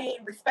can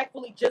remain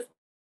respectfully just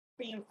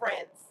being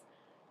friends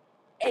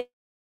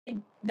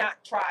and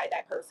not try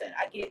that person.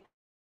 I get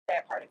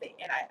that part of it,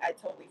 and I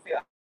totally feel.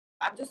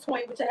 I'm just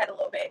toying with your head a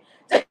little bit,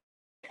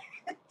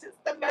 just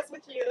to mess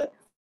with you.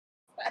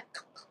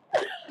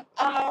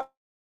 um,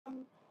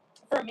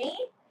 for me,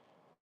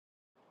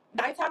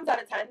 9 times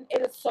out of 10,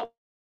 it is so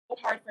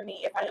hard for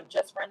me if I am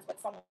just friends with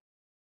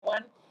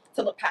someone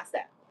to look past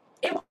that.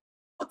 It will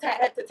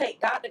have to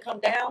take God to come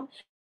down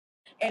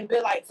and be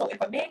like, so if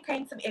a man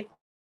came to me, if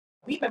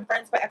we've been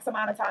friends for X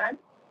amount of time,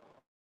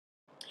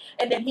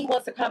 and then he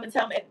wants to come and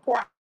tell me and pour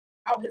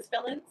out his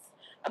feelings,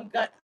 I'm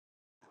gonna.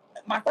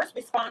 My first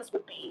response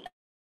would be,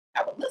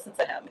 I would listen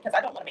to him because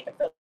I don't want to make him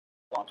feel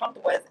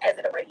uncomfortable as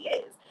it already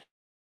is.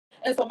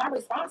 And so my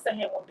response to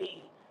him would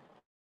be,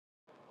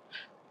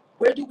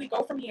 where do we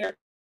go from here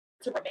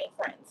to remain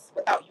friends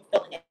without you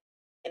feeling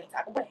any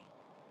type of way?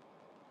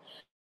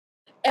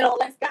 And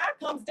unless God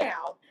comes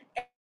down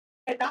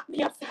and knock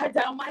me upside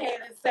down my head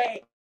and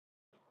say,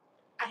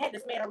 I had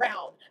this man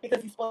around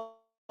because he's supposed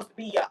to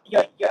be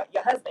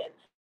your husband,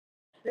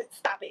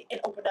 stop it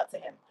and open up to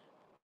him.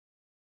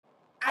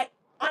 I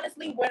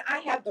honestly, when I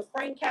have the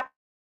frame cap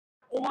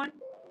on,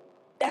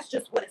 that's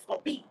just what it's going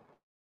to be.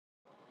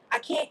 I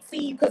can't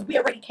see you because we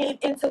already came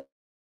into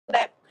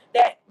that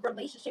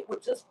relationship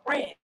with just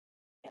friends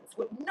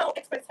with no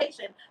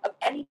expectation of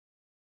anything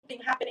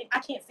happening. I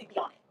can't see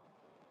beyond it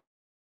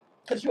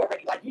because you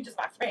already like you just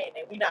my friend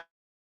and we not.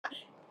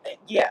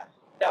 Yeah,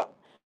 no.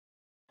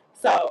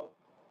 So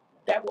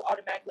that will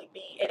automatically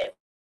be, and if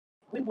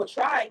we will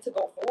try to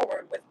go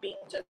forward with being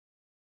just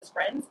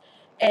friends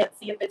and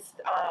see if it's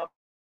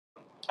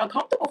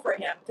uncomfortable for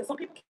him because some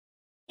people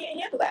can't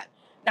handle that.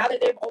 Now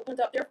that they've opened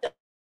up their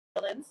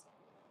feelings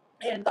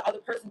and the other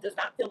person does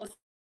not feel the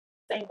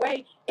same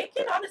way, it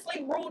can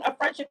honestly ruin a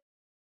friendship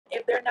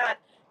if they're not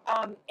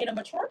in a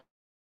mature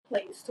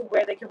place to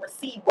where they can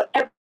receive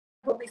whatever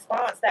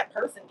response that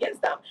person gives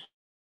them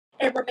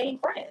and remain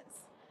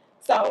friends.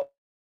 So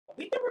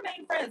we can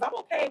remain friends. I'm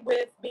okay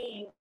with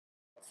being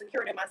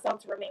secured in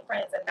myself to remain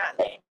friends and not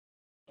let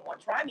anyone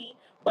try me.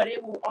 But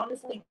it will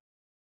honestly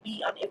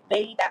be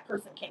if that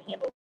person can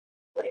handle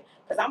it,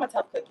 because I'm a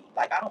tough cookie.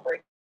 Like, I don't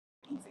break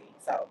easy.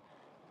 So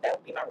that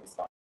would be my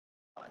response.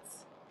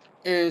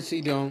 And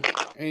she don't.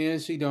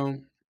 And she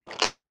don't.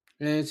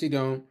 And she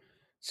don't.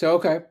 So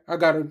okay, I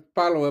got a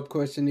follow up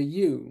question to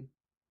you.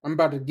 I'm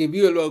about to give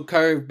you a little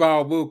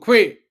curveball real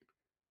quick.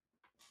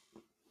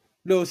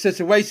 Little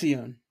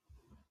situation.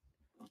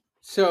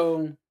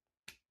 So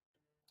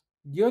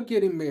you're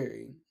getting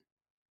married,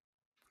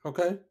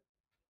 okay?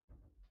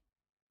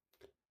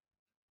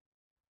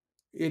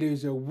 It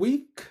is a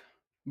week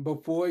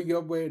before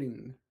your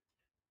wedding.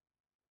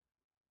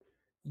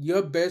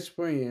 Your best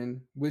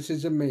friend, which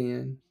is a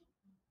man,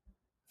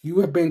 you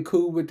have been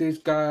cool with this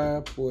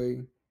guy for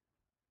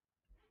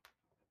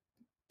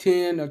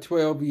 10 or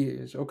 12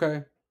 years,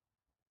 okay?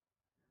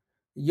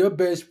 Your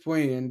best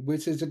friend,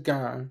 which is a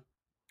guy,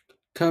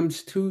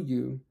 comes to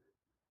you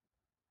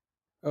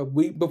a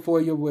week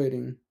before your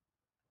wedding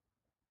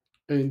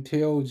and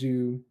tells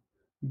you,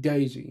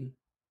 Daisy,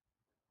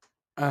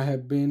 I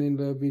have been in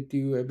love with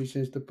you ever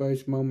since the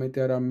first moment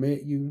that I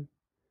met you.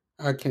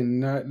 I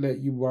cannot let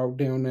you walk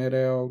down that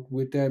aisle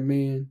with that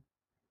man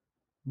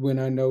when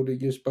I know that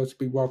you're supposed to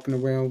be walking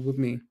around with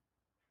me.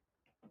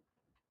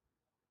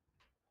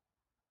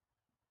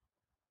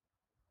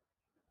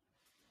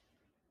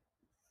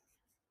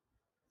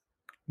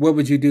 What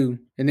would you do?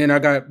 And then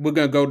we're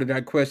gonna go to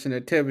that question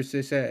that Tevis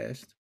just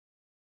asked.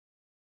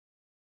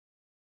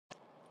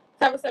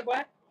 Tara said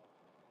what?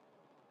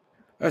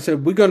 I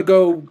said we're gonna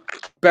go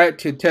back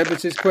to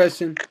Tevis's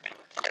question,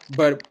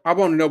 but I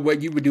want to know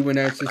what you would do in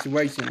that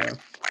situation though.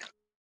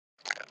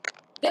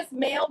 This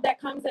male that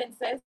comes and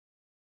says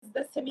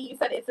this to me, you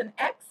said it's an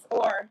ex,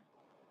 or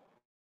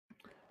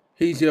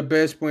He's your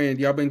best friend.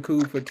 Y'all been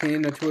cool for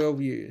 10 or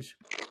 12 years.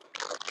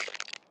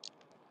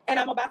 and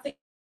I'm about to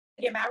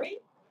get married?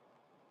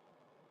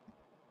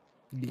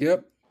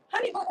 Yep.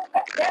 Honey, but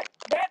that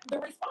the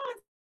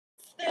response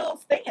still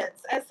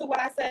stands as to what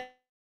I said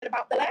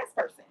about the last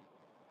person.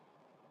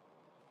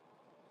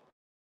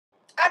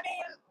 I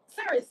mean,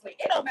 seriously,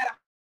 it don't matter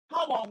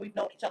how long we've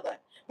known each other.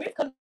 We've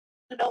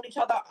known each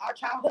other our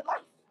childhood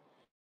life.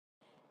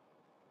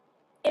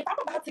 If I'm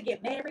about to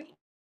get married,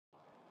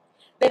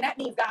 then that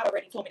means God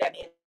already told me that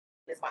man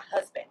is my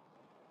husband.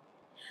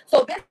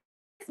 So this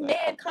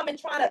man coming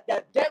trying to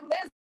the devil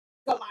is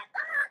like,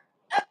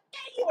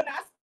 okay, you and I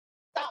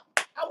stop.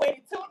 I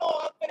waited too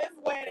long for this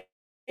wedding.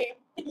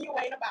 You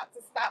ain't about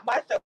to stop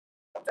my show,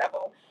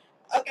 devil.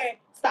 Okay,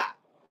 stop.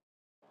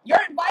 You're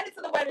invited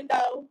to the wedding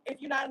though,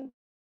 if you're not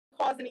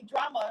cause any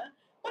drama.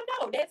 But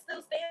no, that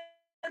still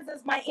stands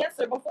as my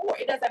answer before.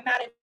 It doesn't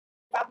matter if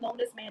I've known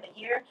this man a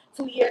year,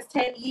 2 years,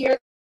 10 years.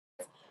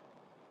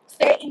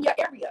 Stay in your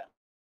area.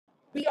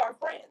 We are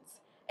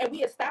friends, and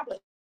we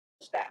established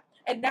that.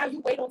 And now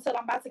you wait until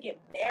I'm about to get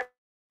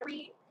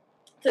married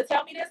to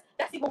tell me this.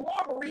 That's even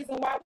more of a reason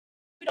why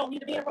we don't need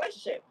to be in a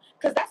relationship,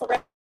 because that's a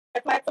red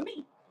flag for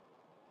me.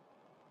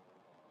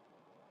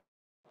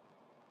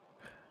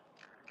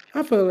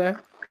 I feel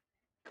that.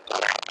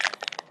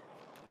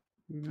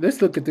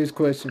 Let's look at this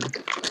question.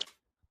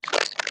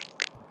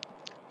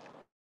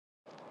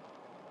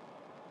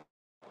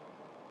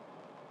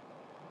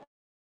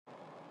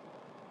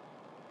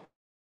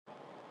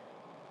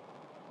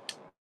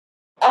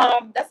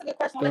 That's a good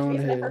question. I'll Go let you on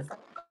answer that ahead. first.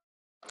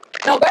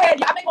 No, go ahead.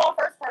 Y'all been going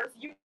first. First,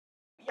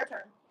 your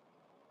turn.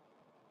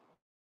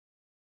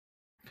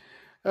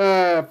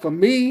 For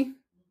me,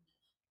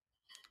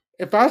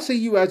 if I see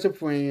you as a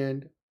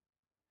friend,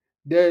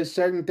 there's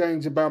certain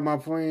things about my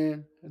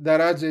friend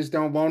that I just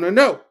don't want to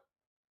know.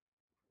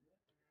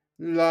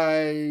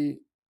 Like,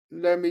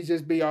 let me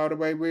just be all the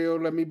way real.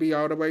 Let me be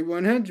all the way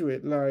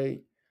 100.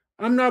 Like,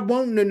 I'm not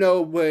wanting to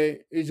know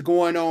what is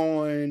going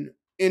on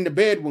in the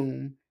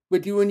bedroom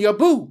with you and your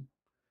boo.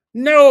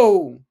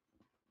 No,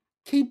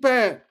 keep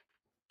that,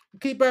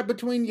 keep that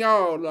between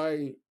y'all.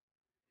 Like,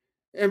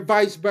 and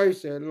vice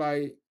versa.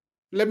 Like,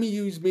 let me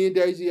use me and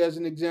Daisy as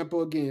an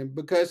example again.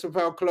 Because of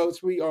how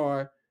close we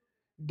are,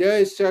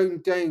 there's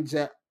certain things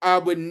that I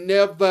would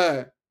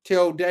never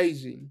tell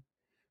Daisy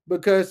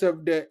because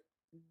of the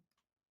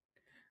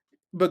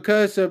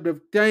because of the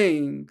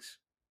things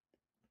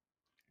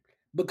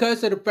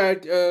because of the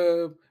fact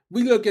of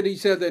we look at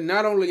each other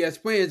not only as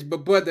friends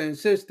but brother and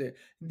sister.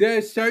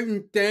 There's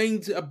certain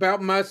things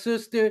about my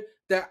sister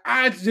that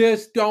I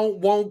just don't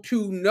want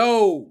to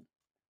know.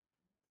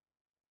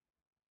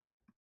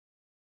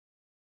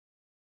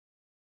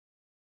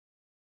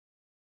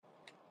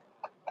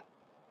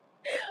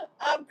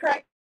 I'm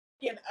cracking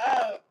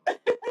up. I'm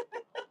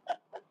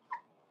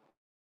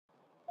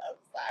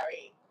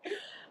sorry.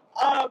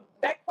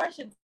 That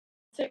question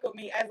tickled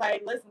me as I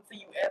listened to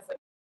you answer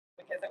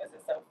because it was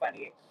just so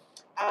funny.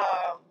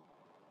 Um,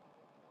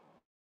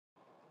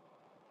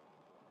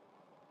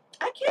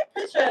 I can't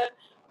picture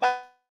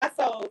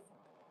myself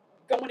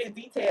going in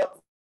details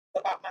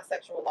about my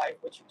sexual life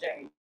with you,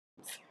 James.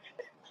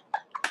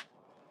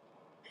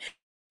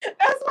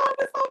 That's why I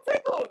was so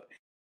tickled.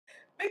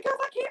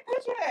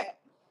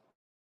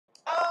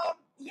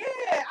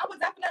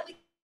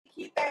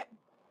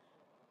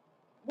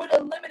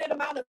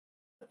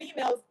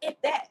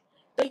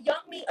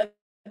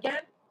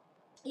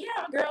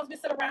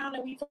 just sit around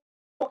and we talk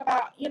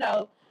about,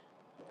 nah,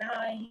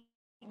 he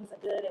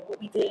wasn't good at what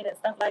we did and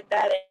stuff like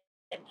that.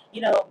 And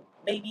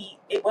maybe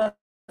it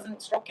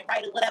wasn't stroking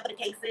right or whatever the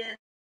case is.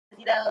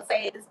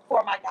 Say this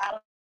before my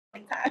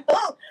godly time.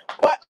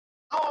 But,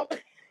 all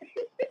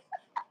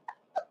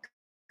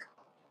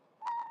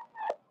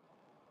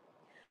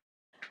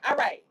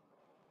right,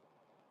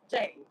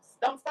 James,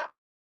 don't stop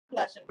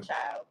blushing,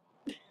 child.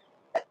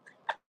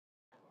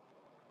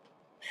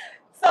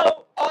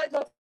 So, all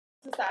jokes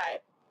aside,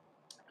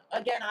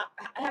 again,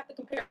 I have to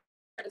compare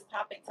this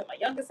topic to my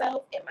younger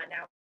self and my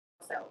now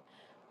self.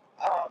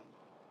 Um,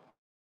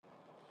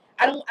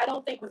 I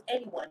don't think with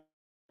anyone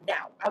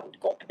now I would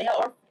go male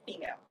or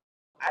female.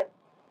 I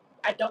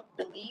I don't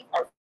believe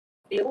or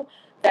feel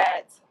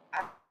that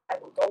I, I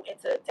would go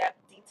into depth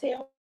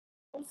details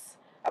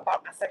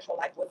about my sexual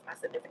life with my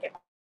significant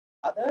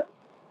other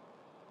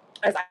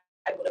as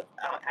I would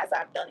have as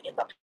I've done in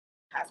the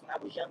past when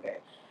I was younger.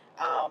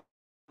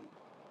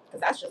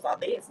 Because that's just our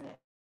business.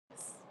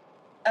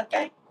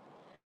 Okay?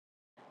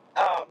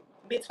 Um,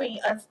 Between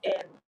us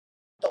and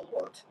the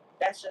Lord.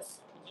 That's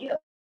just yeah.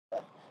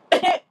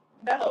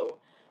 No.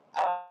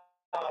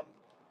 Um,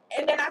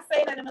 and then I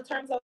say that in the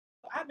terms of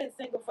I've been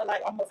single for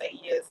like almost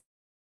 8 years,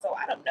 so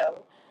I don't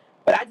know,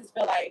 but I just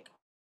feel like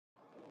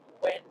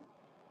when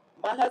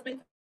my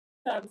husband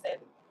comes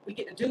and we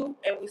get to do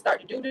and we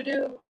start to do,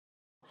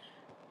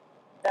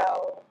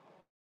 no,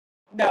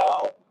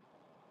 no,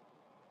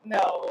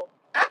 no,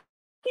 I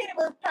can't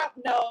even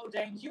no,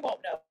 James, you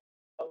won't know.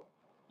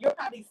 You'll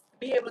probably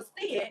be able to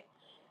see it.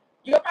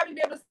 You'll probably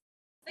be able to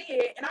see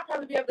it, and I'll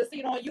probably be able to see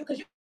it on you because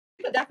you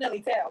can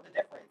definitely tell the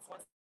difference when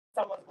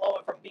someone's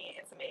glowing from being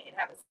intimate and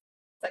having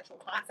sexual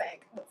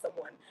contact with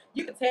someone.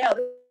 You can tell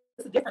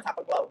it's a different type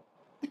of glow.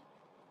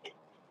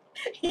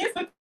 It's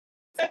a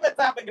different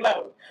type of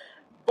glow.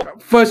 For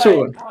But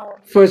sure.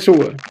 For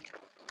sure.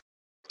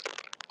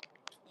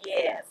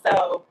 yeah,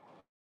 so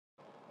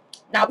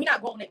now we're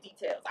not going into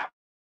details.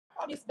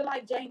 I'll just be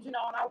like, James,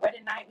 on our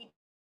wedding night, we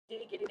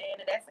did get it in,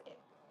 and that's it.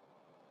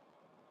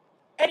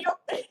 And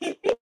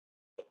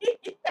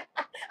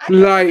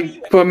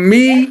Like, for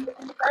me,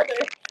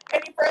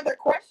 any further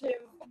questions?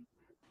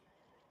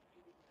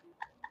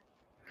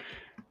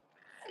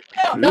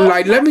 No,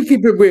 like, let me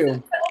keep it real.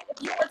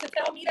 if you were to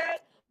tell me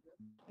that,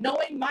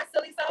 knowing my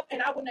silly self,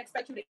 and I wouldn't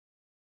expect you to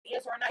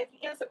answer or not. If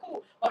you answer,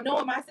 cool. But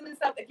knowing my silly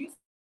self, if you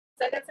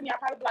said that to me, I'd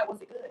probably be like,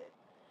 was it good?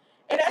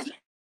 And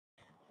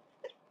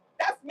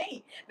that's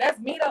me. That's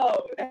me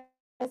though.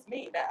 That's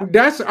me now.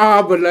 That's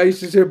our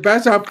relationship.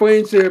 That's our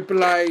friendship.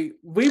 Like,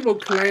 we will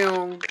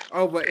clown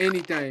over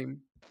anything.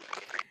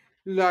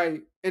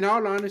 Like, in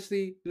all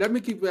honesty, let me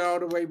keep it all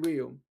the way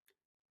real.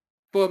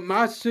 For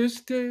my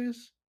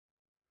sisters,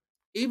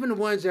 even the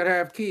ones that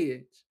have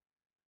kids,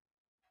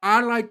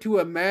 I like to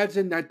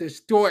imagine that the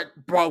stork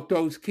brought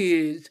those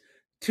kids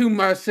to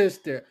my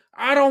sister.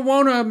 I don't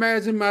want to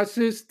imagine my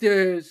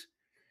sisters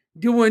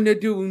doing the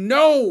do.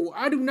 No,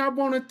 I do not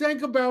want to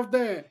think about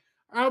that.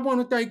 I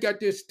want to think that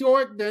the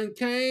stork then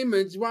came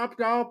and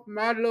dropped off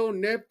my little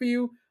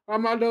nephew or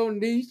my little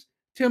niece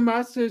to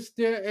my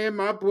sister and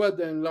my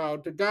brother-in-law.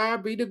 To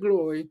God be the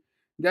glory.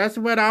 That's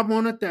what I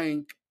want to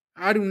think.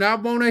 I do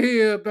not want to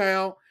hear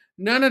about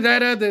none of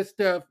that other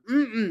stuff.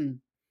 Mm-mm.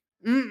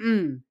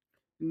 Mm-mm.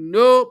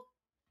 Nope.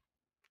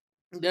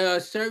 There are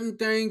certain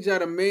things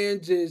that a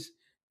man just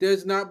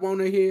does not want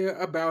to hear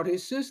about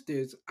his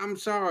sisters. I'm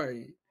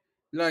sorry.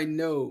 Like,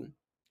 no,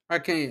 I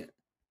can't.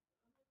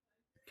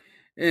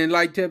 And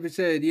like Tevin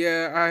said,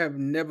 yeah, I have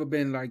never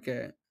been like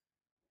that.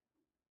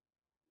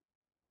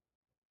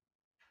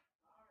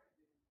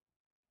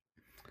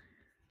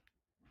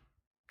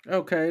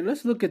 Okay,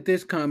 let's look at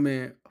this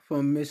comment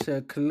from Miss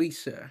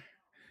Kalisa.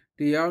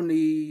 Do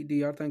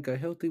y'all think a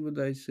healthy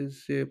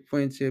relationship,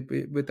 friendship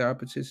with the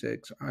opposite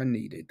sex are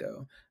needed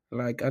though?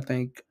 Like, I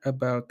think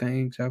about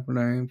things I've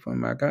learned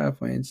from my guy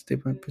friends,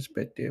 different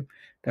perspective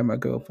that my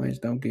girlfriends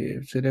don't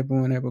give. Should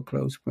everyone have a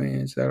close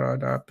friends that are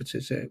the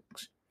opposite sex?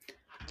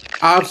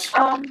 I'll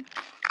Go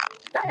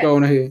ahead. go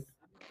on ahead.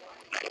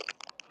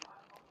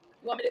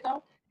 You want me to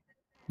go?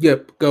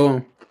 Yep, go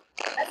on.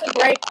 That's a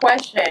great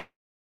question.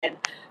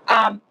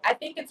 I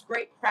think it's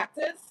great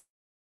practice.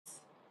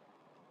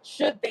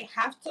 Should they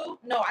have to?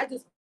 No, I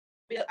just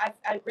feel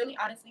I really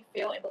honestly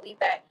feel and believe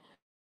that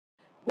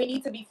we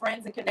need to be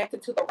friends and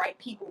connected to the right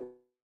people,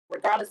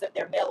 regardless if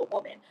they're male or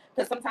woman.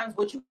 Because sometimes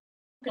what you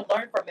can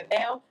learn from a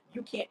male,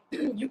 you can't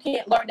you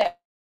can't learn that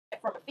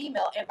from a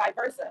female, and vice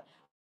versa.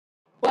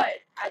 But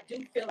I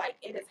do feel like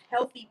it is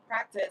healthy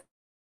practice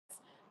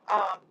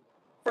um,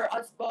 for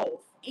us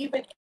both,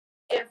 even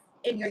if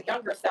in your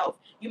younger self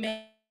you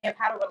may have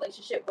had a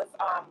relationship with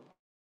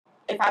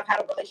if I've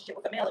had a relationship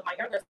with a male in my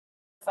younger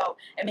self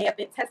and may have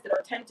been tested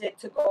or tempted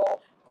to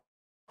go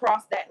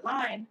cross that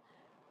line.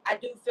 I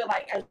do feel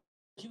like as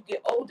you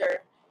get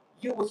older,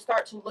 you will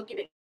start to look at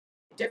it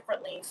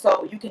differently.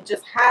 So you can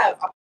just have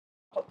a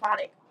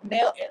platonic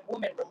male and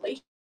woman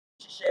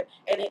relationship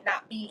and it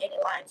not be any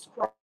lines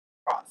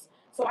crossed.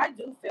 So I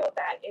do feel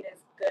that it is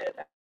good.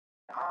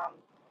 Um,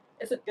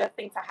 it's a good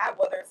thing to have,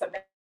 whether it's a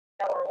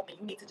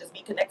you need to just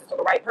be connected to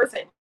the right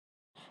person.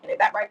 And if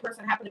that right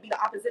person happen to be the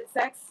opposite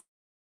sex,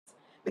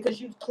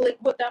 because you click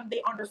with them,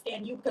 they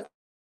understand you. Because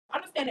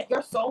understand that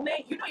your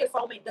soulmate, you know, your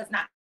soulmate does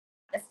not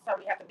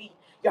necessarily have to be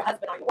your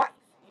husband or your wife.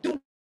 You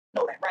do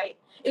know that, right?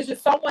 It's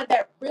just someone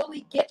that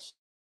really gets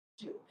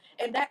you.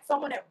 And that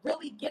someone that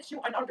really gets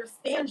you and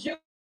understands you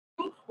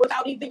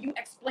without even you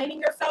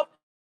explaining yourself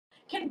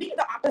can be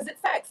the opposite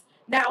sex.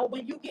 Now,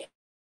 when you get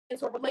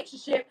into a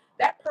relationship,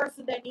 that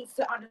person that needs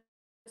to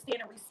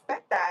understand and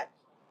respect that.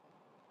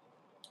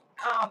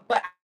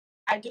 But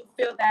I do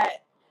feel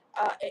that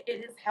it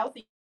is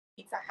healthy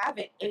to have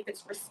it if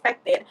it's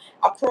respected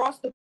across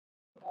the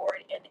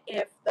board, and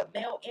if the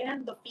male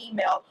and the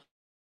female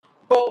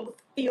both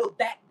feel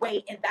that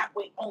way and that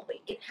way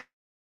only. It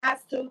has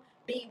to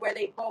be where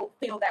they both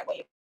feel that way.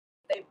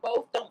 If they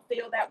both don't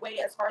feel that way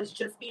as far as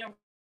just being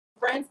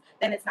friends,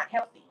 then it's not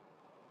healthy.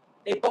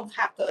 They both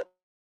have to,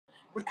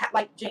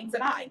 like James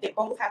and I, they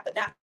both have to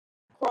not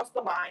cross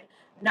the line,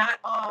 not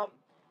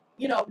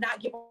not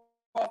give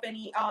off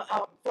any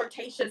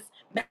flirtatious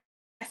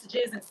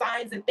messages and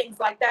signs and things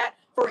like that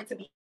for it to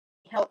be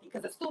healthy.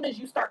 Because as soon as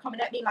you start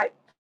coming at me like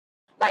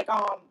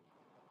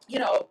you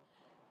know,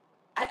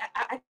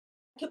 I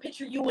can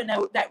picture you in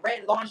that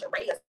red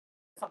lingerie or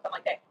something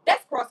like that.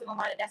 That's crossing the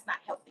line, and that's not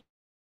healthy.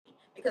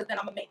 Because then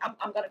I'm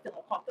gonna feel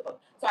uncomfortable.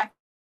 So I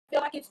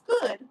feel like it's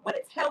good when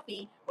it's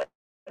healthy, when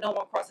no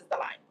one crosses the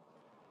line.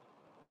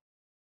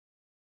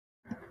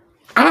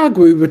 I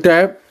agree with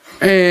that.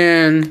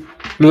 And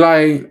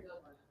like,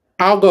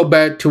 I'll go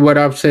back to what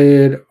I've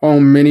said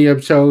on many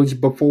episodes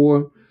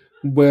before,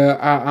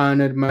 where I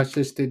honored my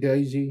sister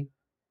Daisy.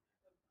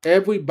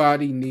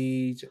 Everybody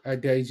needs a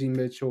Daisy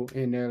Mitchell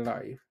in their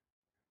life.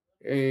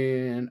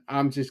 And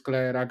I'm just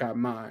glad I got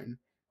mine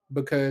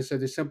because of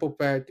the simple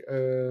fact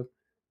of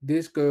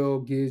this girl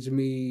gives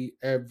me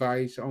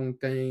advice on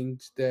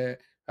things a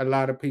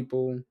lot of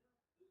people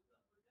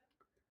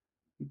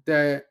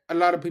that a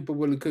lot of people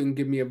really couldn't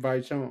give me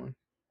advice on.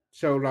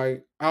 So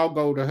like I'll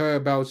go to her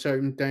about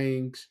certain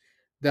things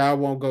that I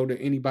won't go to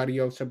anybody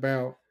else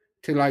about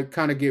to like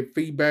kind of get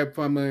feedback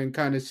from her and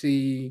kind of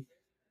see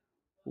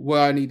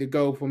where I need to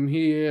go from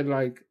here.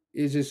 Like,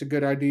 is this a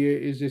good idea?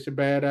 Is this a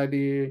bad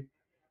idea?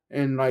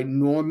 And like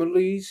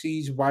normally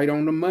she's right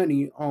on the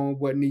money on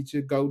what needs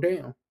to go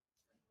down.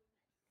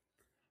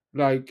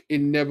 Like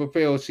it never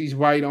fails. She's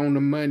right on the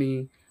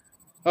money.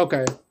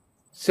 Okay.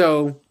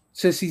 So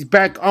since he's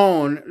back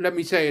on, let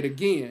me say it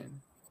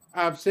again.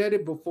 I've said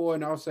it before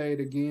and I'll say it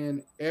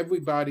again.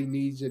 Everybody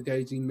needs a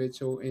Daisy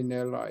Mitchell in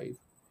their life.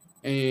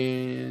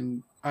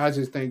 And I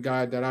just thank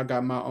God that I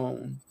got my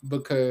own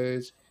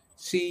because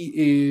she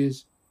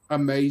is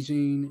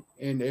amazing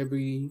in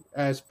every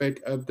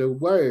aspect of the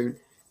word.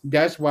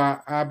 That's why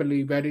I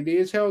believe that it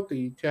is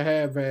healthy to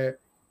have a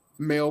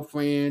male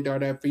friend or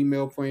that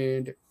female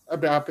friend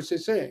of the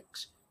opposite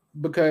sex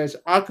because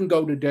I can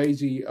go to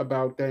Daisy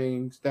about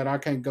things that I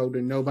can't go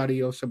to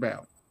nobody else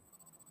about.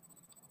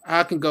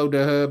 I can go to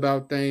her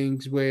about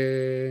things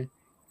where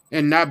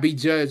and not be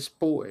judged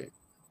for it.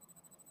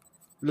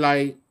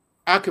 Like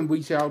I can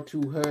reach out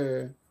to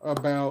her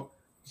about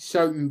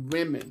certain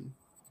women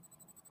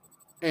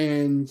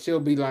and she'll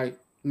be like,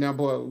 now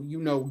bro, you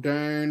know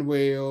darn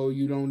well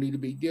you don't need to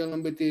be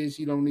dealing with this,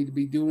 you don't need to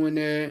be doing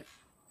that.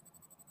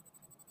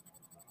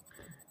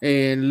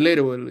 And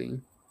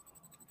literally,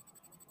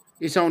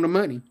 it's on the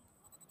money.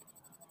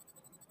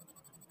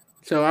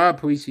 So I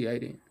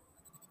appreciate it.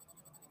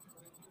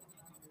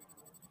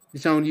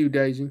 It's on you,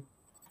 Daisy.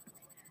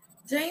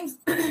 James,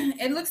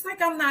 it looks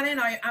like I'm not in.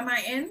 Am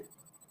I in?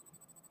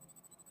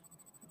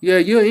 Yeah,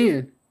 you're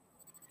in.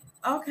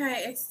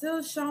 Okay, it's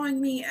still showing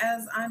me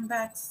as I'm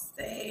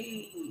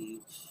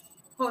backstage.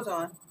 Hold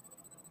on.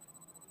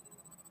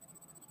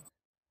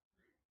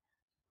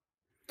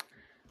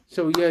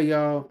 So yeah,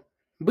 y'all,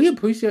 we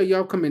appreciate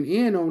y'all coming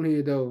in on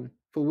here though.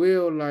 For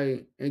real,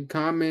 like and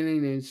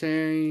commenting and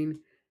sharing,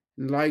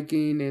 and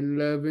liking and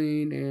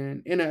loving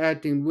and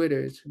interacting with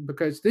us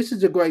because this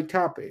is a great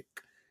topic.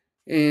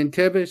 And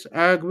Tevis,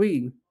 I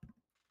agree.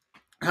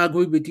 I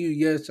agree with you.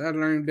 Yes, I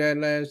learned that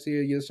last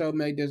year. Your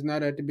soulmate does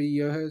not have to be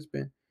your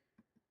husband.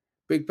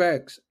 Big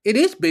facts. It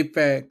is big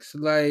facts.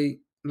 Like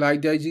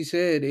Daisy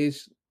said,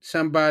 it's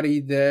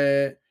somebody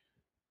that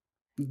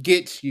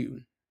gets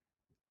you.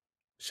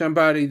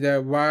 Somebody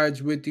that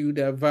rides with you,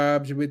 that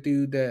vibes with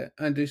you, that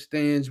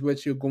understands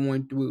what you're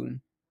going through.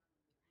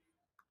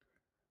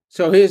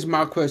 So here's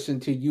my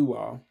question to you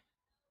all.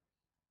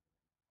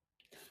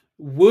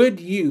 Would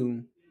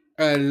you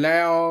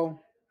allow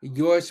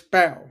your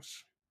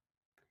spouse,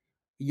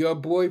 your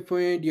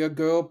boyfriend, your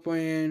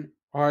girlfriend,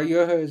 or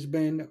your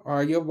husband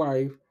or your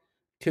wife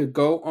to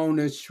go on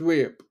a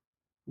trip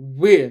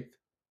with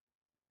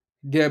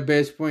their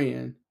best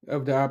friend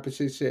of the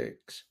opposite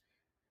sex?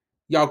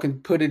 Y'all can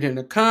put it in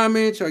the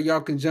comments or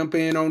y'all can jump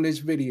in on this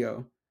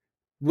video.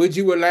 Would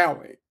you allow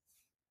it?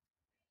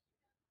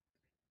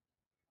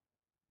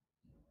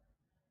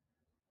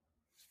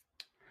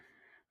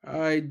 All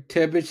right,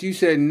 Tevis, you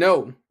said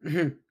no.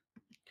 All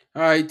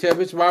right,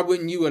 Tevis, why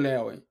wouldn't you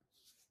allow it?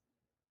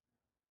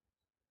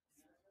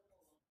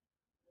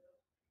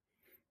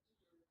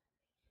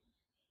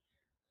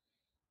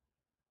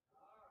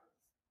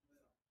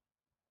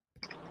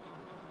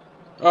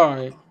 All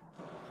right.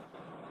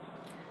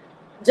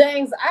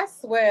 James, I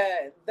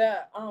swear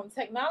the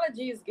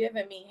technology is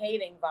giving me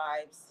hating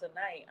vibes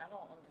tonight. I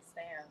don't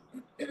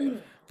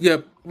understand.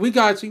 Yep, we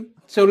got you.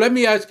 So let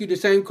me ask you the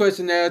same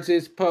question as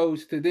is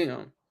posed to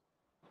them.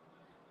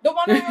 The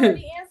one I I'm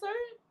already answered?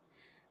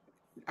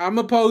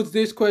 gonna pose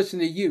this question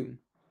to you.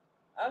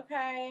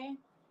 Okay.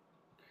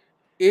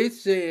 It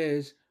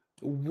says,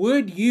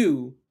 would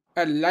you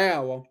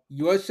allow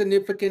your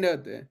significant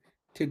other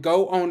to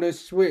go on a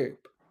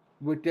trip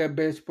with their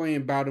best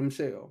friend by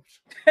themselves?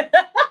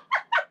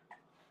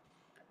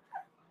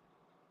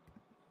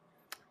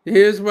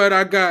 Here's what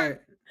I got.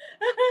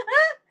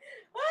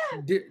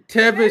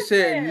 Tevin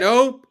said, Listen,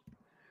 nope.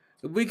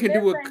 We can do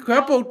a listen, no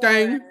couple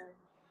things. one.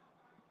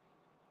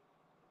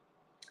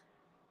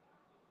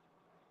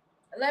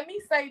 Let me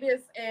say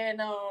this in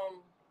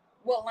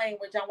what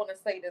language I want to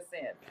say this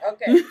in.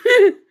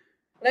 Okay.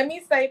 Let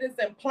me say this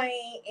in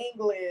plain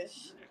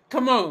English.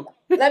 Come on.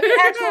 Let me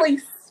actually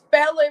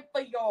spell it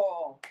for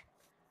y'all.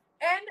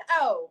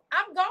 N-O.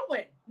 I'm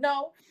going.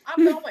 No,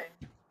 I'm going.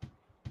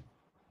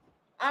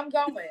 I'm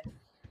going.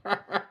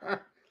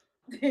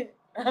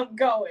 I'm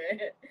going.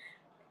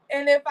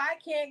 And if I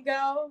can't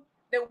go,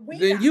 then we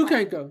Then not you going.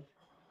 can't go.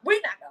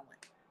 We not going.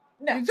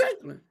 No,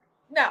 Exactly.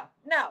 no,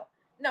 no,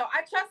 no.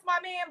 I trust my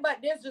man, but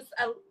there's just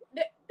a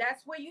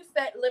that's where you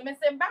set limits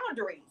and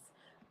boundaries.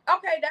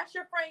 Okay, that's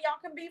your friend. Y'all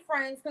can be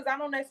friends because I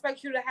don't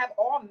expect you to have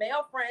all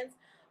male friends,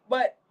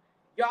 but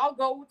y'all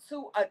go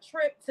to a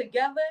trip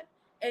together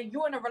and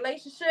you in a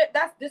relationship.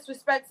 That's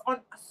disrespect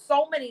on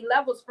so many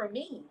levels for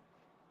me.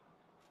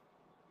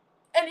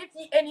 And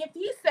if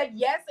he said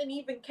yes and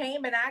even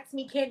came and asked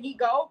me, can he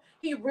go?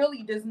 He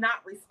really does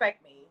not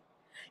respect me.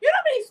 You know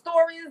how many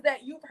stories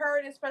that you've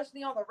heard,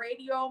 especially on the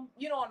radio,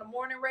 on the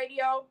morning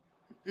radio?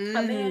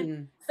 A man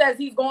Mm. says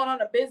he's going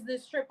on a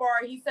business trip, or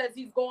he says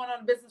he's going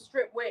on a business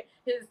trip with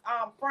his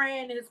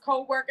friend, his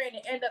co-worker,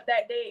 and end up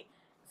that day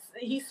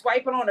he's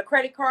swiping on a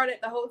credit card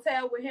at the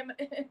hotel with him.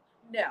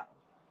 No.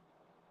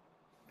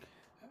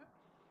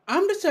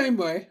 I'm the same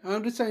way.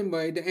 I'm the same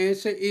way. The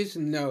answer is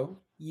no.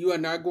 You are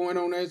not going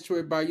on that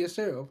trip by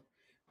yourself.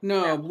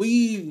 No, No.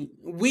 we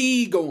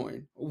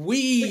going.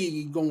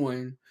 We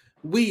going.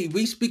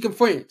 We speaking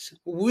French.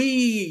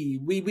 Right.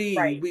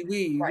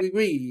 Right.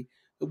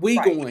 We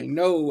Right. going.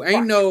 No, ain't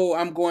Right. no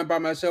I'm going by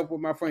myself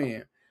with my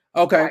friend.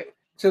 Okay. Right.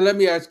 So let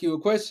me ask you a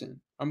question.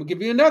 I'm gonna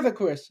give you another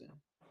question.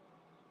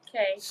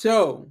 Okay.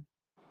 So,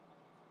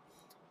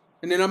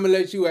 and then I'm gonna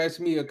let you ask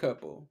me a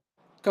couple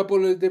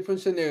of different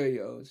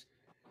scenarios.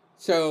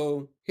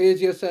 So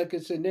here's your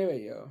second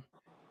scenario.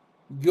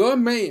 Your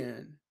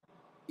man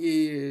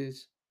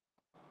is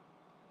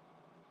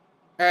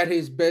at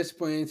his best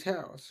friend's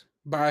house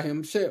by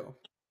himself.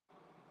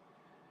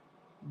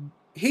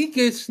 He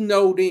gets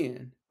snowed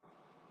in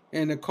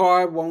and the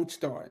car won't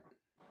start.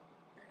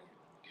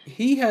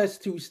 He has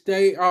to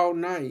stay all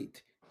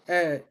night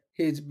at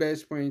his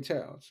best friend's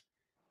house.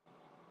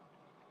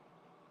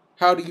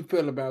 How do you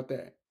feel about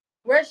that?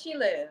 Where she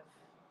live?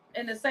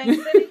 In the same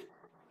city?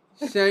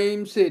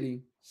 Same city.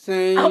 I'm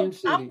Same I'm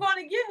city.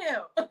 gonna get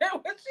him.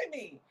 What you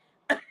mean?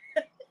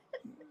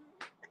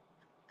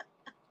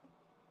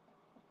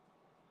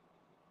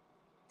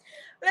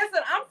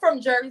 Listen, I'm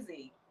from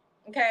Jersey.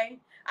 Okay.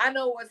 I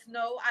know what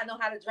snow. I know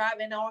how to drive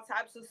in all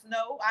types of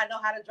snow. I know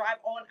how to drive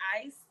on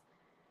ice.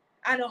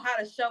 I know how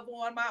to shovel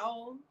on my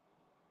own.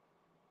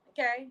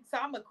 Okay. So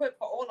I'm equipped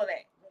for all of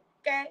that.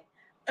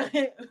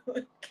 Okay.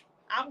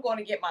 I'm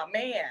gonna get my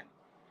man.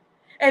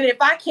 And if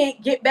I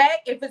can't get back,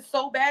 if it's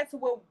so bad to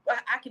where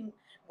I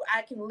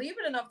can leave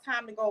it enough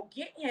time to go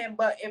get him.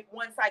 But if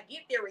once I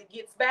get there it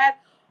gets bad,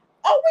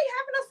 oh, we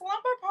having a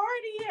slumber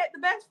party at the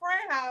best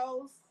friend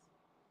house.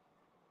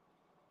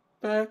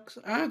 Facts.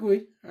 I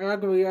agree. I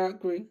agree. I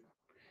agree.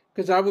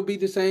 Because I would be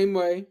the same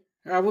way.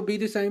 I would be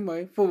the same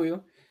way, for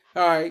real.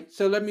 All right,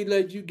 so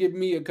let you give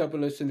me a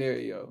couple of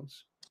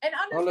scenarios. And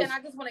All understand, us,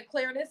 I just want to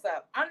clear this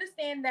up.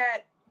 Understand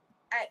that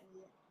at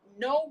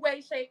no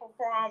way, shape, or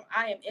form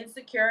I am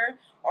insecure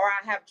or I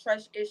have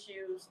trust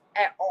issues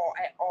at all,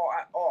 at all,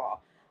 at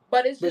all.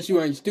 But it's but just you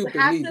that ain't you stupid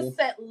have to neither.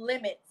 set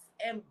limits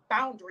and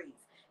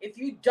boundaries. If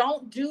you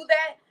don't do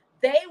that,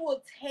 they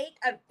will take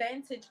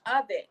advantage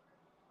of it.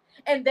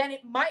 And then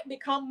it might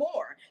become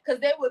more because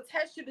they will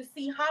test you to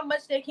see how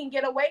much they can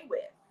get away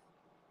with.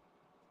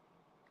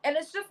 And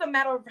it's just a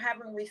matter of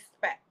having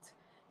respect.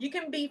 You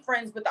can be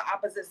friends with the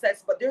opposite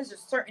sex, but there's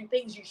just certain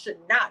things you should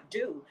not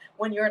do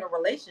when you're in a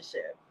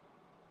relationship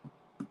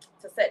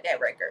to set that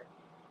record.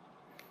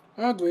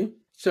 I agree.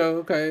 So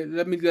okay,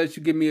 let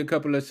you give me a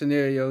couple of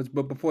scenarios.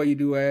 But before you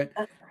do that,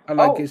 I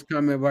like Oh, his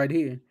comment right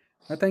here.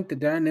 I think the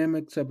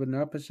dynamics of an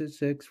opposite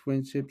sex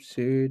friendship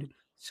should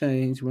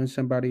change when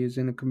somebody is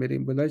in a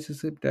committed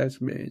relationship.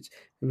 That's marriage.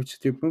 If it's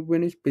different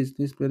when it's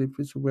business, but if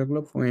it's a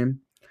regular friend,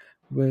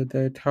 where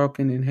they're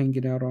talking and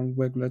hanging out on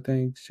regular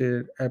things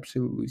should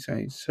absolutely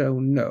change. So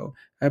no,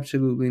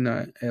 absolutely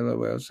not.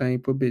 LOL.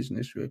 Same for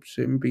business trips.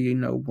 Shouldn't be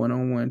no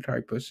one-on-one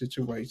type of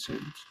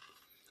situations.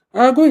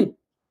 I agree.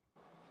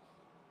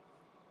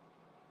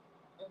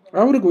 I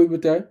mhm. would agree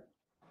with that.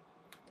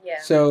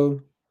 Yeah.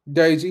 So,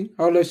 Daisy,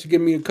 I'll let you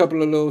give me a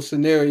couple of little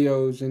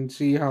scenarios and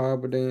see how I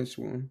would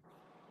answer them.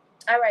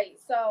 All right.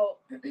 So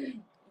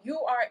you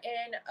are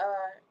in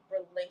a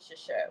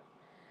relationship,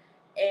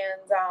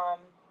 and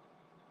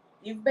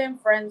you've been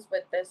friends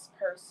with this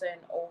person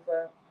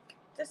over,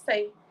 just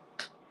say,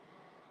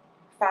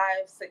 5,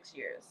 6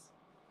 years.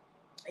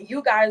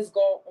 You guys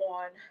go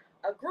on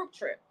a group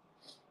trip,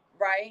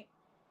 right?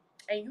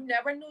 And you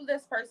never knew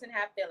this person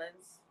had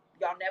feelings.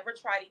 Y'all never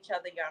tried each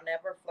other. Y'all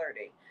never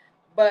flirted.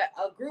 But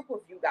a group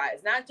of you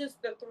guys, not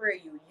just the three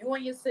of you, you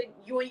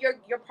and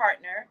your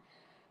partner,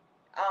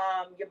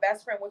 your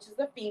best friend, which is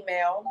a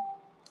female.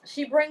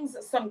 She brings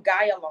some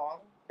guy along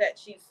that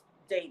she's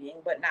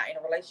dating, but not in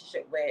a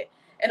relationship with,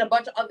 and a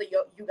bunch of other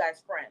you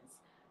guys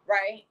friends,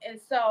 right? And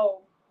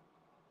so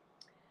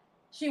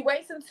she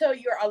waits until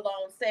you're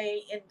alone,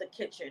 say in the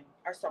kitchen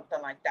or something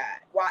like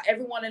that, while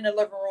everyone in the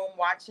living room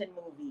watching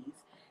movies.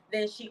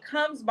 Then she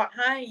comes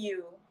behind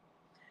you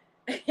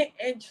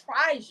and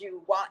tries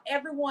you while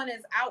everyone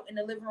is out in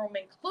the living room,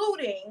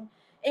 including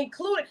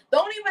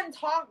don't even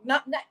talk.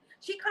 Not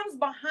she comes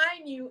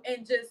behind you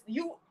and just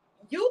you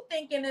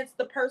thinking it's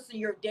the person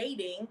you're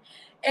dating,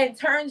 and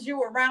turns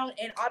you around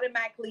and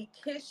automatically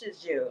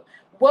kisses you.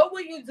 What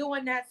will you do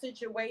in that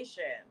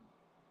situation?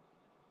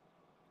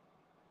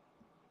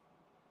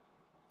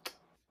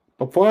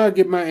 Before I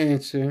get my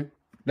answer,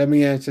 let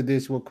me answer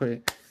this real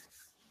quick.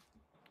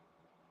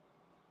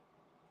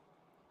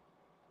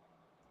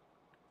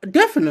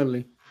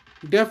 Definitely.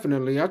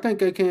 Definitely. I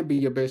think I can be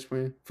your best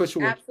friend. For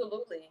sure.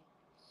 Absolutely.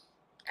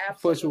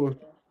 For sure.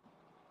 Absolutely.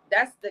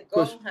 That's the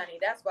For, goal, honey.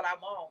 That's what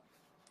I'm on.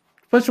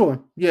 for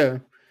sure. Yeah.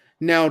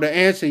 Now, to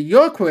answer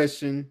your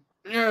question,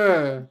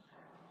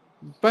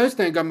 first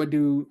thing I'm going to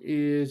do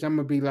is I'm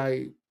going to be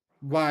like,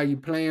 why are you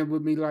playing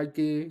with me like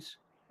this?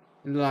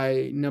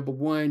 Like, number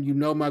one, you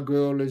know my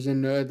girl is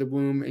in the other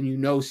room and you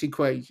know she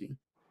crazy.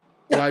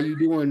 Why you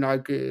doing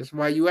like this?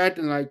 Why you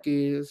acting like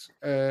this?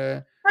 How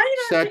you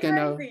know she Second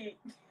off, crazy?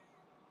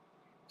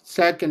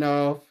 second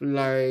off,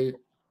 like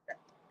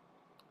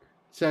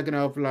second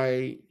off,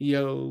 like,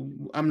 yo,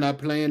 I'm not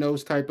playing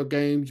those type of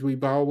games.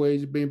 We've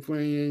always been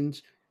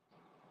friends.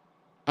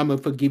 I'm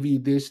gonna forgive you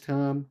this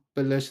time,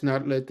 but let's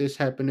not let this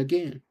happen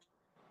again.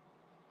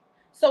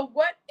 So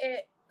what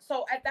it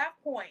so at that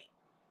point,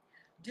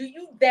 do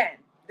you then,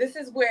 this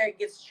is where it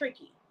gets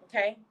tricky,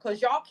 okay? Because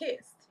y'all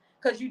kissed,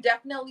 because you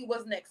definitely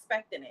wasn't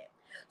expecting it.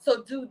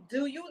 So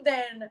do you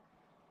then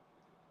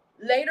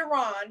later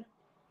on,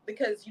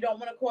 because you don't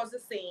want to cause a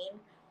scene,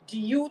 do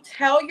you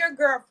tell your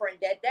girlfriend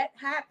that that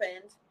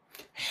happened?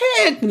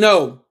 Heck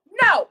no.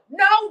 No,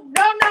 no,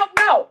 no, no,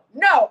 no,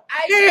 no.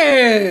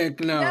 Heck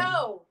no.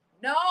 No,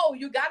 no.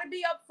 You got to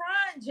be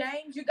upfront,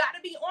 James. You got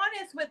to be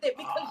honest with it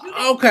because you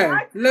didn't Okay,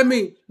 want to.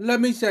 let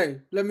me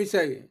say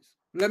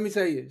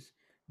this.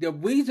 The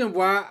reason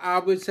why I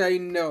would say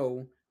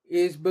no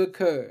is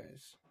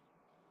because,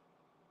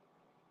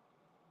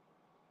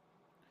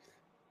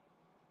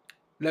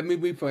 let me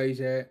rephrase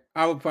that.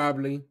 I would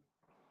probably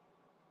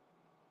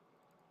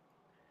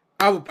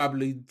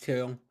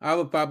tell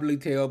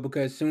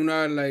because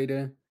sooner or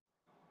later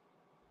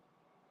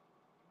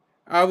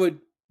I would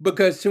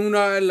because sooner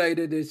or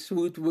later the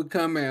truth would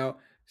come out.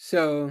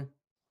 So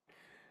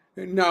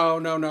no,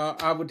 no, no.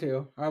 I would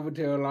tell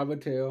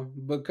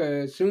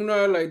because sooner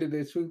or later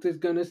the truth is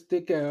gonna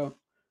stick out,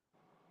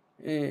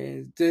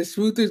 and the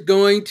truth is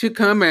going to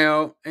come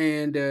out.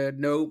 And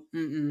nope,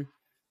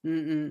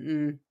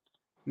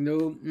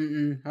 nope,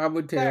 I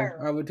would tell. Sir,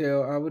 I would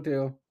tell. I would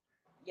tell.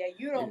 yeah,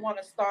 you don't want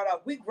to start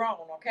off. We grown,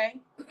 okay?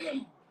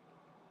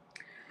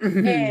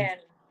 And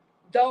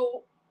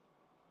though,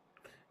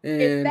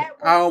 And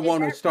I don't if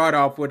want to that, start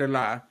off with a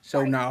lie.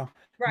 So right, now,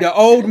 the right.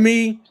 old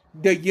me,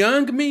 the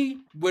young me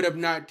would have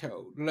not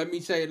told. Let me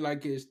say it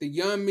like this: the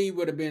young me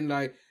would have been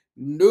like,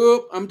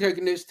 "Nope, I'm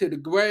taking this to the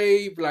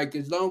grave. Like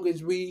as long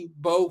as we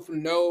both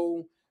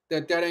know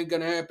that that ain't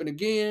gonna happen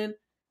again,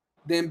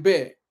 then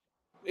bet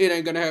it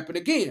ain't gonna happen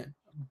again."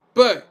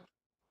 But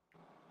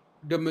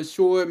the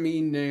mature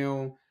me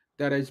now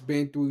that has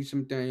been through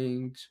some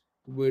things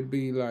would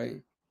be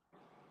like,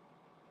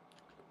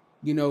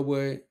 you know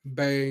what,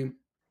 babe,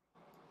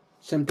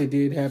 something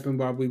did happen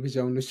while we was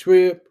on the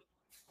trip.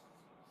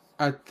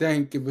 I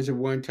think it was a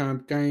one time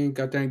thing.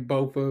 I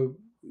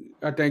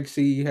think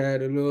she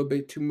had a little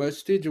bit too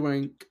much to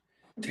drink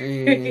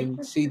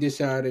and she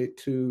decided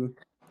to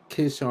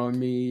kiss on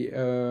me.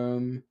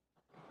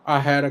 I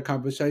had a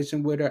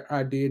conversation with her.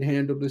 I did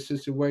handle the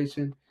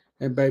situation,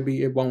 and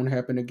baby, it won't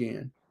happen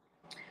again.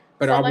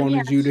 But So I let me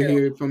wanted you ask to you.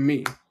 hear it from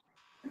me.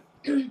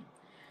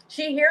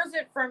 She hears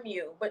it from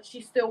you, but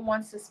she still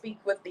wants to speak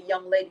with the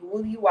young lady.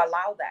 Will you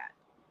allow that?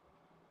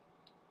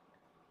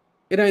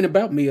 It ain't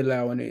about me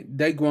allowing it.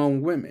 They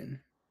grown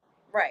women.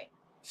 Right.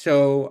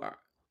 So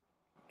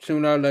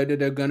sooner or later,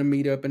 they're going to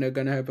meet up and they're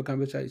going to have a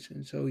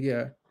conversation. So,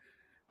 yeah.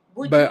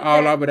 Would But you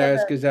all I then, would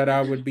ask is that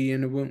I would be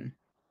in the room.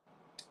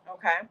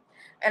 okay,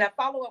 and a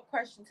follow up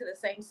question to the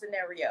same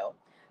scenario,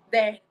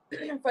 then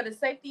for the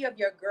safety of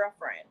your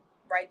girlfriend,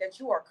 right, that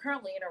you are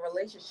currently in a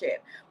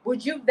relationship,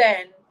 would you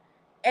then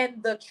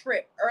end the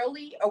trip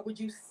early, or would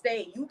you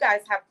stay? You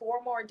guys have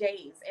 4 more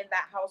days in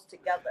that house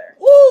together.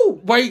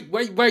 Ooh, wait.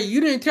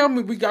 You didn't tell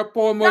me we got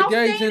 4 more Y'all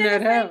days staying in in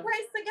that the same house.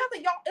 place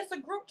together. Y'all, it's a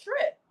group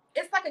trip.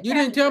 It's like a You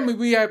didn't cabin tell me trip.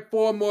 we had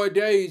 4 more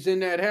days in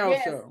that house,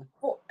 Yes, though.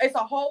 it's a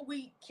whole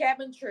week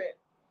cabin trip.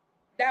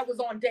 That was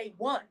on day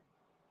 1.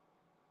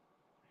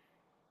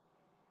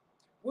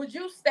 Would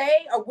you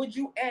stay, or would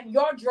you? And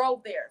y'all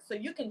drove there, so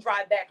you can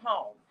drive back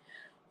home.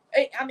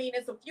 I mean,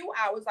 it's a few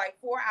hours, like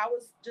 4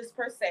 hours, just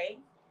per se.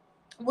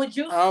 Would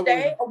you I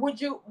stay, would. or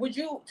would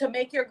you to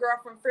make your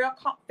girlfriend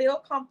feel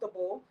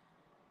comfortable?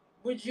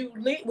 Would you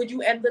leave? Would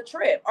you end the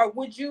trip, or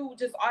would you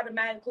just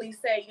automatically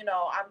say,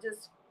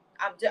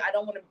 I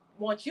don't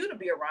want you to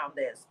be around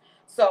this,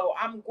 so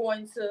I'm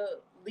going to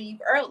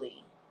leave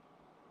early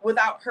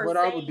without her What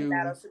I would saying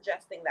that or do.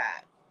 suggesting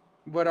that?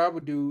 What I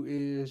would do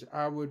is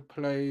I would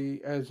play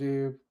as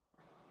if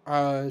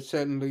I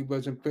suddenly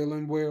wasn't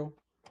feeling well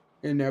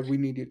and that we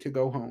needed to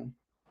go home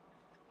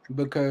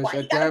because Why you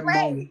at gotta that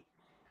moment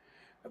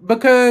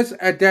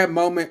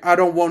pray? I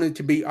don't want it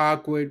to be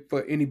awkward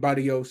for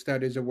anybody else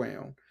that is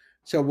around.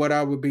 So what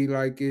I would be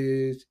like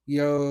is,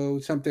 yo,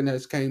 something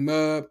has came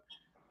up.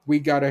 We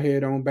gotta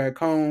head on back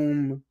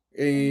home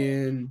Mm-hmm.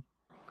 and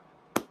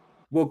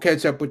we'll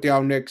catch up with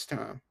y'all next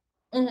time.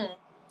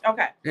 Mm-hmm.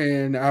 Okay.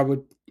 And I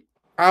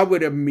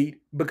would admit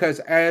because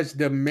as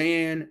the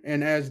man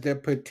and as the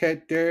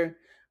protector,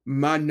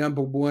 my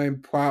number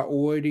one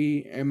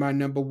priority and my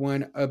number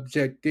one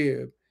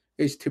objective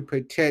is to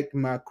protect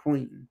my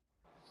queen.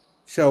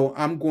 So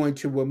I'm going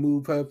to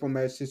remove her from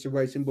that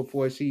situation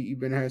before she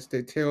even has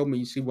to tell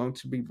me she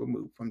wants to be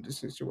removed from the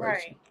situation.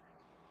 Right.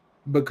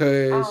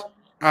 Because Um.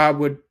 I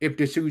would, if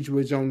the shoes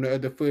was on the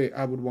other foot,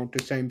 I would want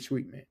the same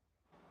treatment.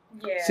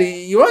 Yeah.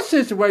 See, your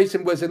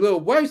situation was a little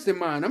worse than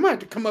mine. I'm going to have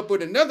to come up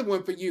with another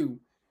one for you.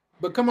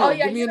 But come Oh on,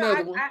 yeah. give me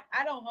another one.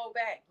 I don't hold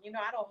back.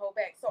 I don't hold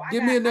back. So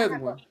Give me I another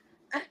have one.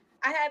 a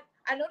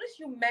I noticed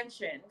you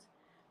mentioned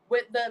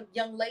with the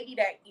young lady,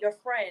 that your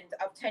friend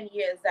of 10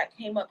 years that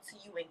came up to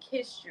you and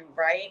kissed you,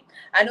 right?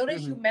 I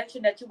noticed you Hmm.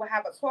 mentioned that you would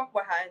have a talk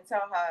with her and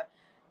tell her,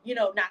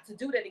 not to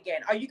do that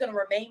again. Are you going to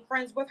remain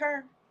friends with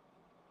her?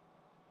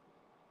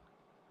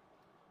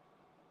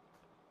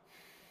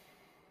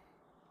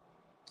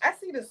 I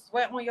see the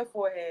sweat on your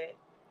forehead.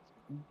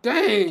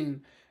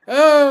 Dang.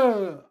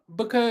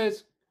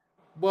 Because,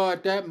 well,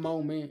 at that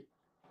moment,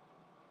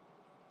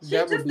 She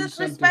that would just be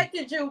something.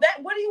 disrespected you.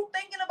 That What are you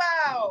thinking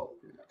about?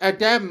 At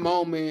that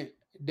moment,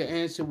 the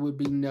answer would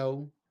be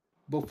no.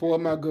 Before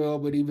my girl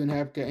would even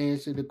have to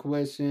answer the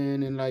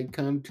question and like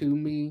come to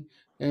me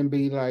and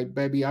be like,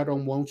 baby, I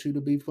don't want you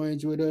to be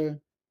friends with her.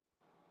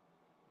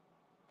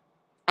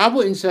 I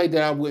wouldn't say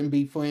that I wouldn't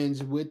be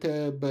friends with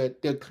her,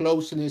 but the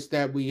closeness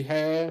that we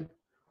have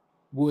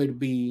would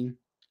be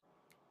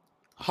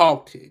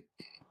halted.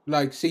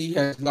 Like she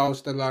has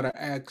lost a lot of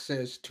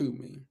access to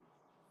me,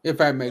 if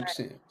that makes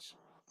Right. sense.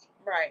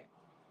 Right.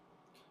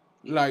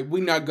 Like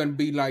we're not gonna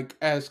be like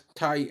as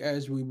tight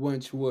as we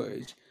once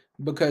was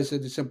because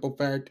of the simple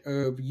fact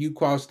of you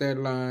crossed that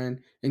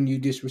line and you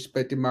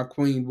disrespected my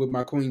queen with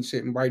my queen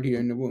sitting right here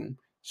in the room.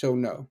 So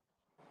no.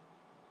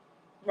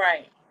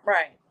 Right.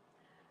 Right.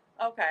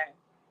 Okay. I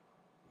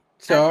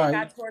So think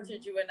I I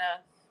tortured you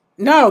enough.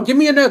 no, give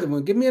me another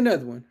one. Give me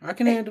another one. I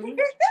can handle it.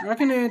 I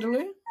can handle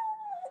it.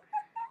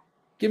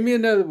 Give me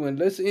another one.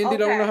 Let's end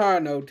it on a Okay. high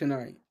note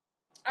tonight.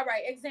 All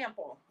right.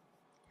 Example.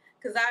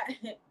 Because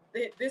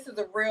this is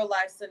a real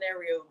life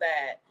scenario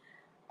that,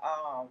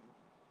 um,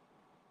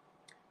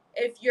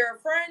 if your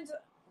friend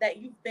that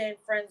you've been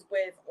friends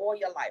with all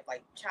your life,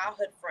 like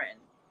childhood friend,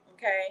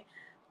 okay,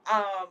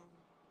 um,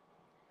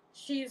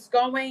 she's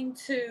going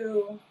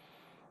to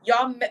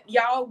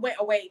y'all went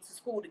away to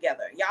school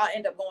together. Y'all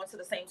end up going to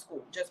the same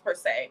school, just per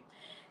se,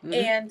 Hmm.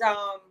 and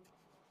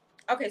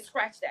okay,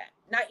 scratch that.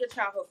 Not your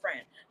childhood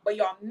friend, but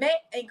y'all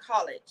met in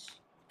college.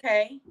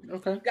 Okay,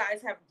 Okay. you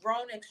guys have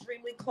grown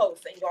extremely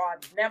close, and y'all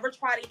have never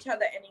tried each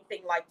other,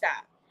 anything like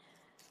that.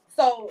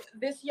 So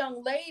this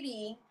young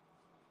lady,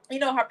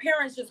 her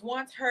parents just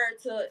want her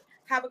to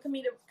have a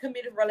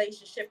committed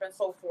relationship and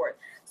so forth.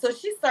 So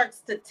she starts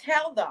to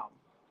tell them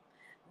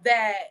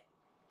that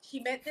she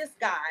met this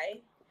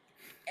guy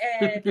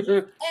and he's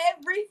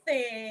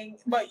everything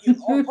but you.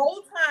 The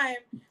whole time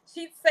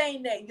she's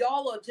saying that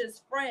y'all are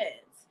just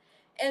friends.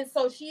 And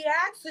so she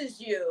asks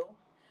you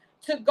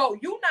to go.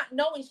 You not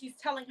knowing she's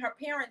telling her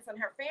parents and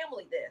her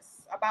family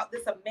this about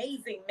this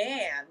amazing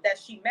man that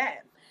she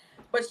met.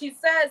 But she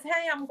says,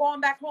 "Hey, I'm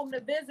going back home to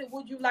visit.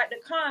 Would you like to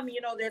come?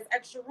 There's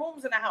extra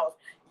rooms in the house."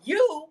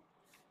 You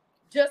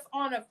just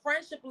on a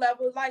friendship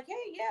level, like,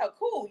 "Hey, yeah,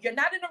 cool." You're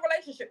not in a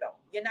relationship though.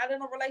 You're not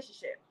in a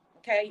relationship.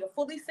 Okay, you're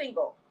fully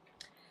single.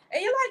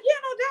 And you're like,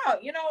 "Yeah,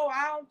 no doubt.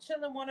 I'll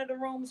chill in one of the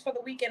rooms for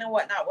the weekend and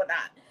whatnot,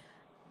 whatnot."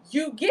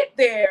 You get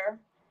there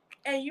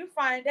and you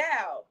find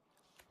out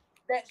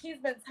that she's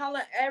been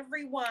telling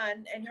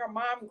everyone, and her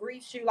mom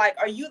greets you like,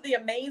 "Are you the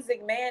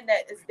amazing man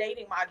that is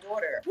dating my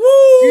daughter?"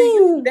 Do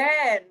you Woo!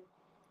 then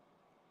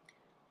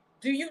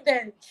do you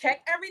then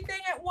check everything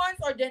at once,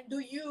 or then do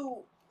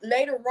you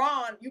later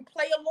on you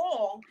play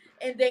along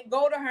and then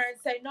go to her and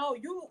say, no,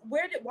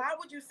 why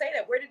would you say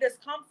that? Where did this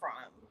come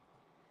from?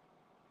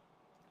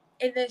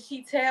 And then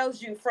she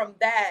tells you from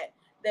that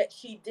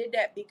she did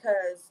that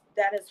because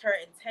that is her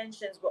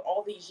intentions with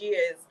all these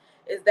years,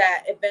 is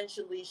that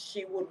eventually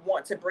she would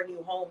want to bring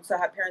you home to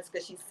her parents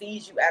because she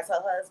sees you as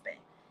her husband,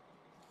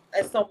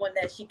 as someone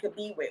that she could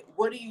be with.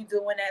 What do you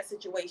do in that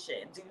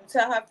situation? Do you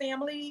tell her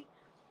family?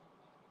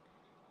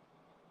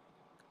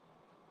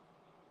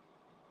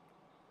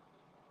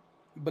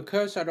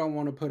 Because I don't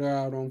want to put her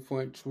out on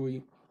Front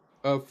Street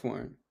up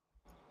front,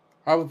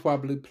 I would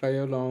probably play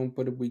along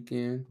for the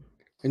weekend.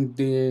 And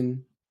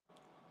then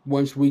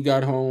once we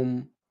got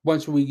home,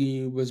 once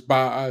we was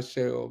by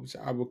ourselves,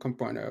 I would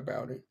confront her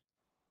about it.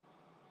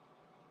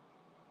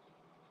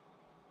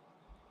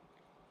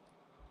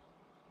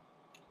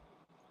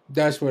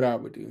 That's what I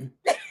would do.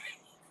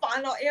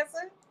 Final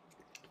answer?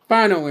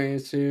 Final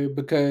answer,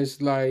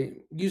 because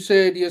like you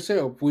said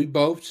yourself, we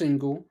both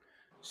single.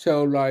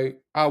 So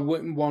like I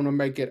wouldn't want to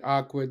make it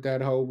awkward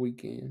that whole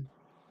weekend.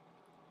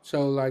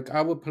 So like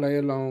I would play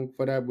along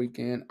for that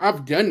weekend.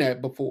 I've done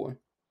that before.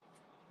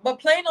 But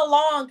playing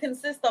along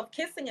consists of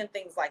kissing and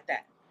things like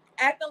that,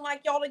 acting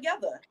like y'all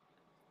together.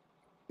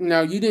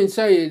 Now you didn't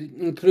say it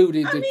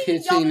included I the mean, y'all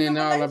kissing in a and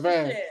all of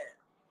that. relationship.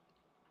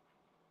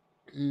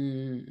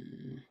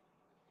 Mm.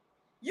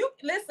 You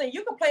listen,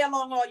 you can play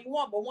along all you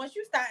want, but once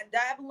you start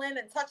dabbling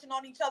and touching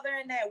on each other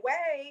in that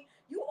way,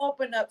 you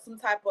open up some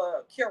type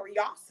of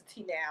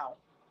curiosity now.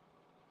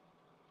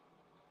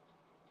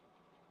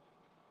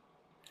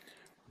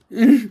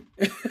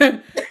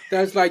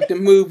 That's like the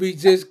movie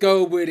Just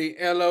Go With It,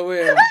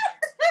 LOL.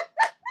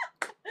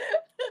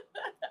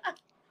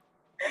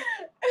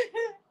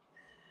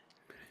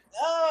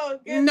 Oh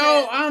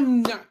No, goodness.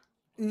 I'm not.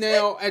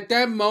 Now, at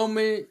that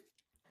moment,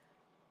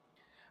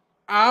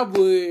 I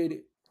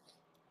would,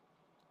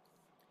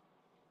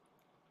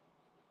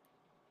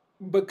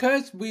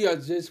 because we are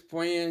just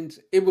friends,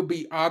 it would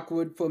be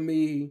awkward for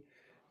me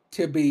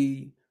to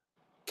be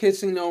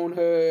kissing on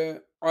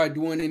her or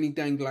doing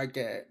anything like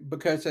that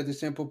because of the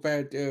simple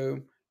fact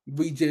of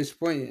we just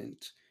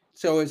friends.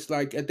 So it's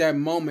like at that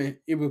moment,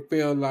 it would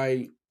feel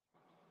like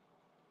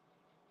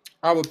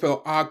I would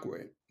feel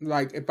awkward.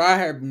 Like if I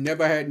have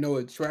never had no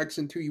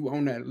attraction to you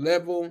on that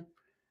level,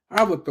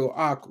 I would feel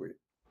awkward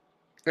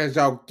as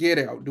I'll get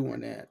out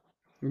doing that.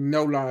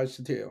 No lies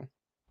to tell.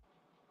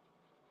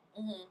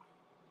 Mm-hmm.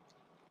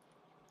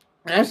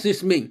 That's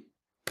just me.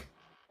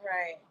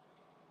 Right.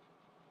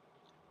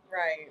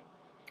 Right.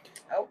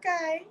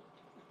 Okay.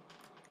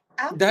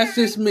 That's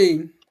Okay. just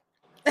me.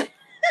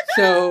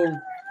 So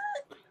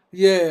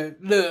yeah,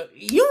 look,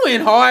 you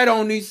went hard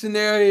on these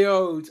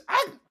scenarios.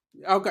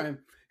 Okay.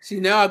 See,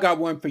 now I got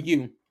one for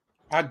you.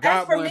 I As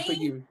got for one for me,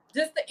 you.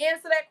 just to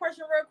answer that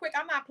question real quick,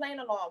 I'm not playing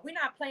along. We're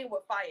not playing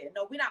with fire.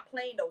 No, we're not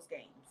playing those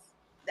games.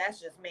 That's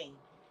just me.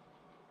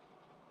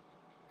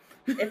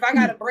 If I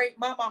gotta break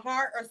mama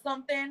heart or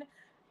something,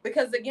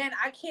 because again,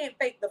 I can't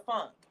fake the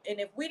funk. And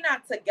if we're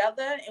not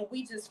together and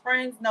we just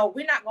friends, no,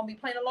 we're not gonna be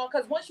playing along.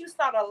 Because once you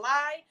start a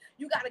lie,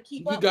 you gotta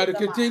keep You up got with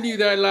to the continue lie.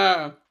 that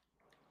lie.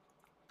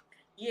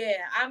 Yeah,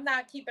 I'm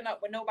not keeping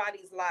up with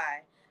nobody's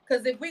lie.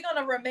 Because if we're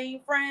gonna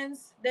remain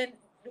friends, then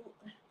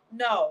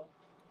no,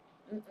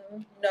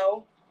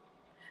 no,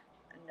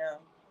 no.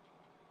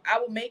 I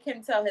will make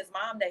him tell his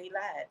mom that he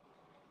lied.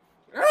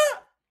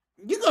 Ah,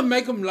 you gonna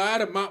make him lie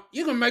to mom?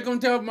 You gonna make him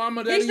tell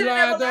mama that He he should have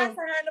never lied lied though?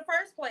 to her in the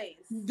first place.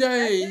 That's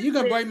Dang, his you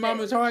gonna break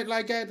mama's business. heart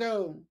like that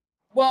though?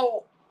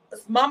 Well,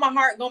 is mama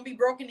heart gonna be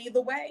broken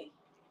either way?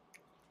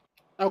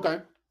 Okay,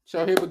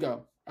 so here we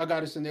go. I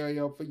got a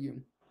scenario for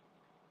you.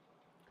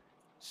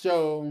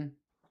 So,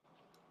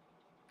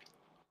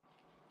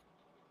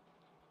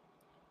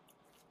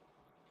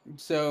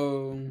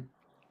 so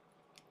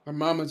her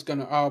mama's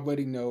gonna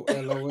already know.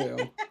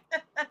 LOL.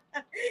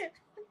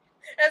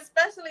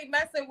 Especially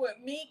messing with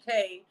me,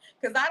 Kay,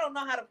 because I don't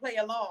know how to play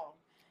along.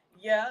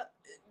 Yeah,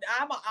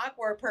 I'm an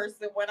awkward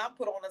person when I'm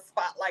put on a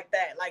spot like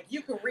that. Like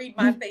you can read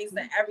my face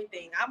and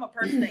everything. I'm a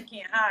person that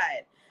can't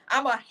hide.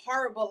 I'm a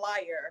horrible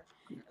liar.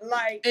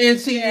 Like, And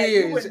she yeah,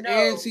 you is, would and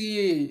know. she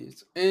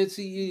is, and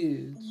she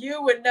is.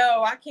 You would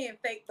know I can't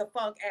fake the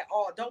funk at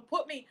all. Don't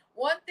put me,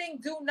 one thing,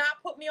 do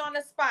not put me on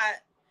the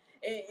spot.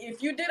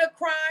 If you did a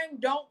crime,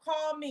 don't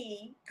call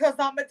me because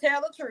I'm going to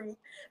tell the truth.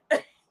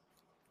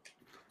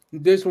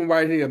 This one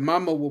right here,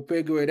 mama will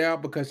figure it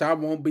out because I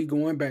won't be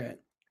going back.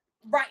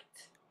 Right.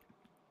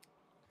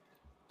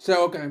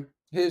 So, okay,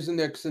 here's the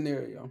next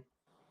scenario.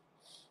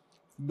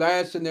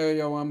 Last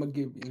scenario I'm gonna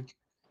give you,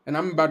 and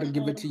I'm about to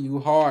give it to you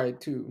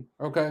hard too.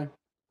 Okay.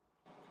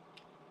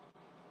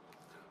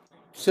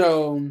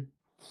 So,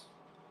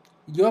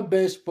 your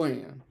best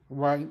friend,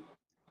 right?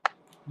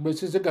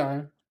 Which is a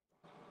guy.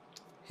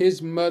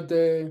 His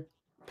mother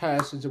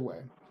passes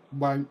away,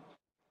 right?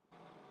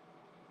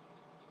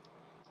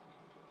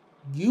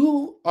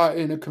 You are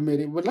in a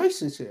committed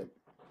relationship.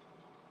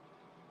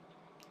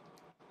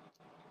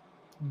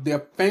 The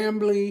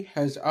family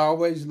has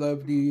always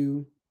loved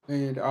you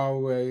and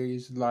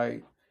always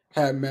like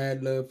had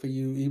mad love for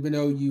you, even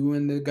though you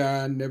and the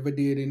guy never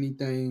did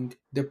anything.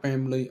 The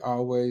family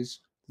always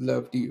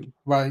loved you,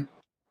 right?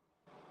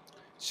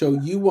 So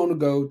you want to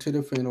go to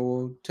the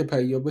funeral to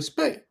pay your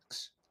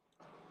respects.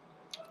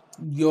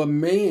 Your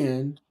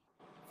man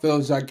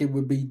feels like it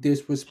would be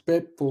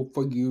disrespectful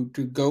for you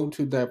to go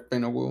to that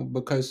funeral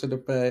because of the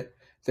fact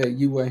that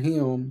you and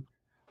him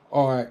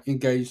are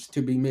engaged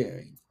to be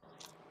married.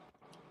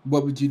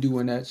 What would you do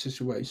in that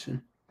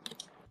situation?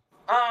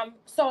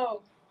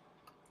 So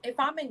if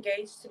I'm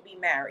engaged to be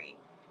married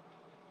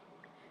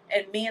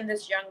and me and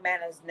this young man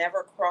has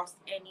never crossed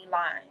any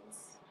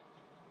lines,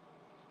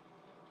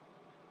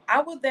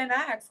 I would then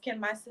ask, can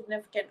my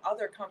significant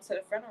other come to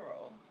the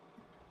funeral?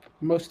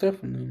 Most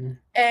definitely.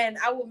 And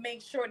I will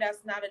make sure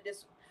that's not a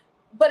dis.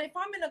 But if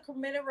I'm in a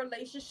committed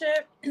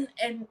relationship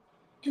and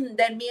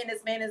then me and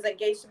this man is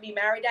engaged to be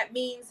married, that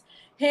means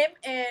him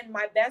and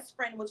my best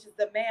friend, which is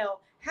the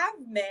male, have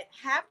met,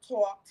 have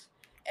talked,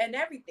 and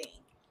everything,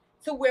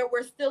 to where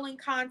we're still in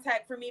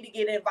contact for me to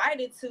get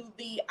invited to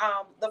the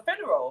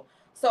funeral.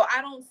 So I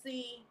don't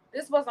see,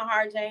 this wasn't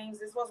hard, James.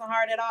 This wasn't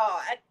hard at all.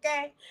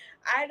 Okay.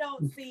 I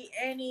don't see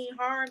any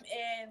harm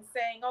in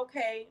saying,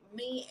 okay,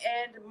 me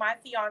and my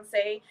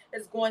fiance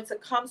is going to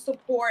come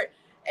support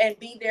and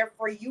be there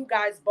for you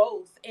guys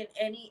both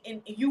in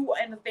you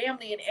and the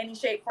family in any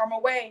shape, form,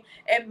 or way.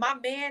 And my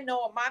man,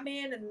 no, my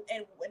man and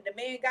the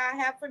man God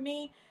have for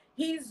me,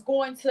 he's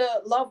going to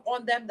love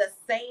on them the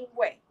same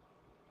way.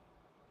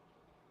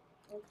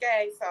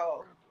 Okay,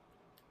 so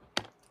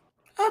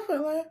I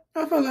feel that.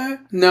 I feel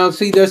that. Now,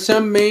 see, there's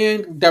some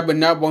men that would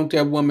not want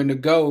that woman to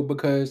go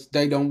because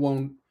they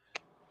don't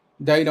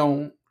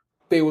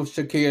feel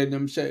secure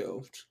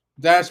themselves.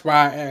 That's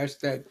why I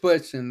asked that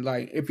question.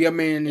 Like, if your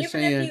man is even if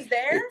saying, he's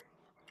there,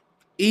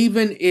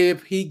 even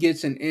if he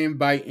gets an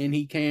invite and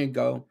he can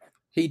go,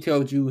 he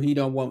tells you he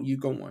don't want you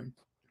going.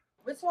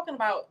 we're talking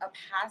about a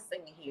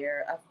passing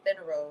here, a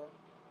funeral.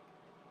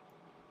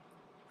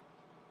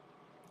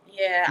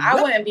 Yeah, I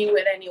But wouldn't be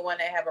with anyone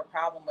that have a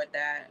problem with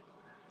that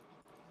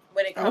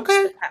when it comes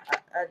okay, to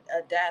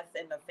a death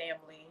in the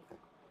family.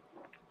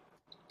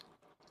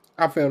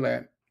 I feel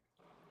that.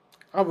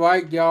 All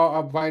right, y'all.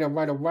 All right, all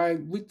right, all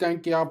right. We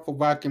thank y'all for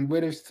rocking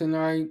with us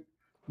tonight.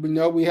 We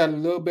know we had a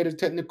little bit of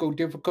technical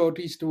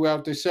difficulties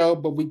throughout the show,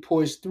 but we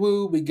pushed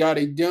through. We got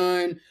it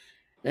done.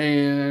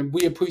 And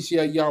we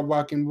appreciate y'all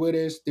rocking with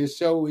us. This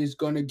show is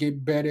going to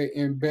get better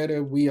and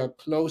better. We are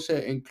closer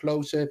and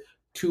closer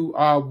to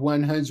our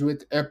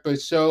 100th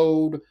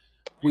episode.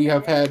 We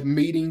have Hey. had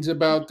meetings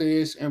about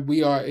this, and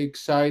we are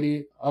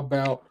excited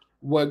about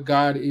what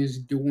God is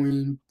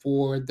doing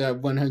for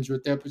that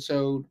 100th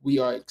episode. We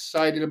are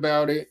excited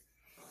about it,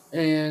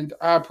 and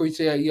I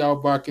appreciate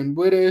y'all rocking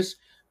with us.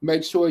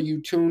 Make sure you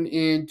tune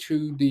in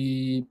to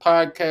the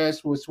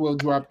podcast, which will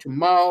drop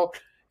tomorrow.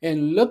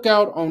 And look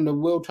out on the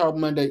Real Talk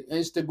Monday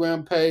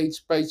Instagram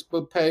page,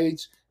 Facebook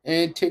page,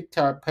 and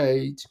TikTok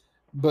page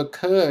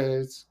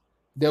because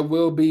there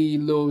will be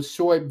little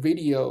short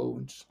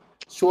videos,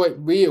 short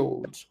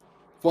reels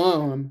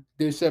from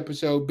this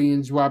episode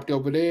being dropped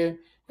over there.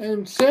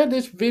 And share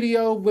this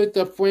video with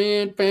a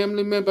friend,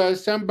 family member, or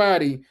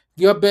somebody,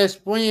 your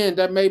best friend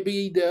that may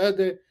be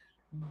the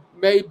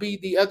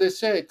other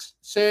sex.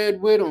 Share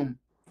it with them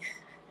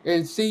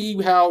and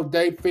see how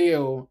they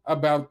feel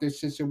about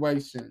this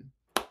situation.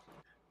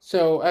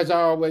 So, as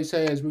I always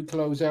say, as we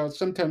close out,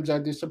 sometimes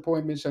our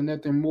disappointments are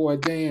nothing more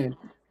than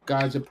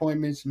God's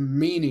appointments,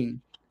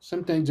 meaning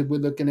some things that we're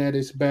looking at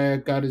is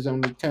bad. God is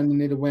only turning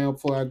it around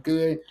for our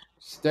good.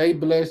 Stay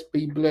blessed,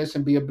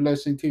 and be a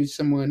blessing to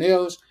someone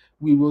else.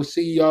 We will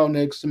see y'all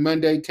next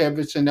Monday.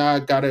 Tevis and I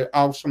got an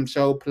awesome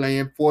show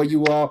planned for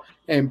you all.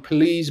 And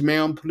please,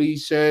 ma'am,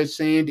 please, sir,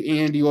 send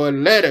in your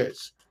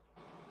letters.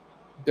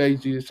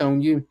 Daisy, it's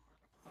on you.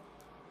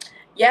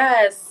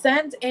 Yes,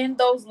 send in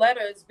those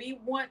letters. We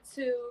want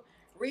to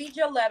read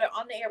your letter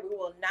on the air. We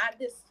will not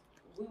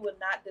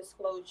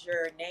disclose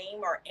your name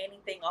or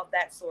anything of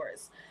that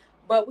source.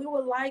 But we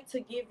would like to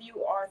give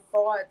you our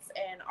thoughts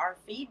and our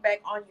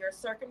feedback on your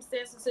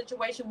circumstance and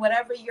situation,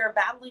 whatever you're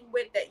battling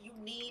with that you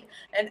need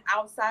an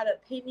outside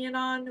opinion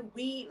on.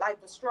 We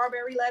like the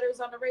strawberry letters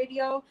on the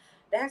radio.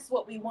 That's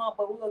what we want,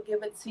 but we will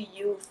give it to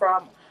you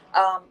from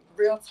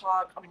Real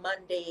Talk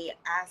Monday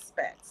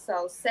aspect.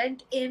 So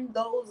send in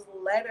those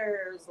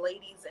letters,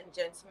 ladies and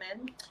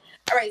gentlemen.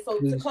 All right, so to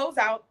Please. close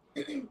out,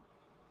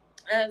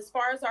 as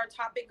far as our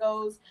topic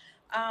goes,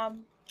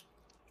 um,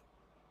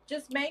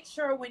 just make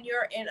sure when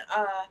you're in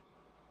a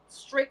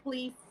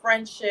strictly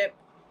friendship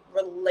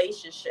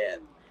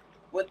relationship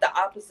with the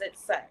opposite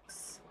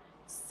sex,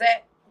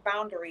 set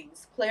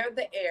boundaries, clear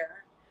the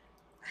air,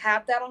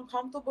 have that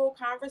uncomfortable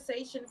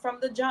conversation from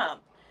the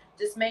jump.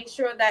 Just make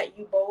sure that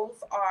you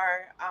both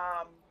are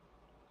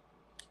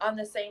on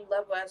the same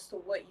level as to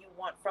what you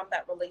want from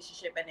that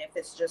relationship, and if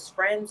it's just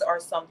friends or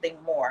something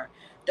more.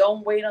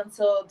 Don't wait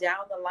until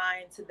down the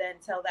line to then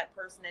tell that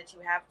person that you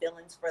have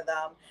feelings for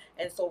them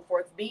and so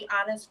forth. Be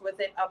honest with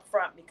it up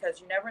front, because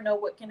you never know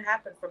what can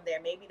happen from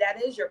there. Maybe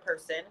that is your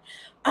person.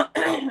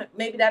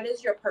 Maybe that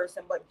is your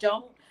person, but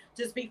don't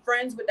just be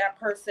friends with that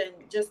person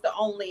just to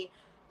only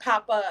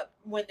pop up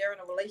when they're in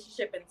a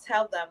relationship and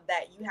tell them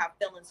that you have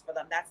feelings for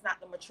them. That's not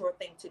the mature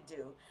thing to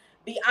do.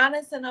 Be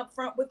honest and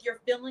upfront with your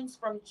feelings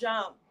from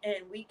jump, and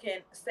we can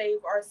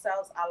save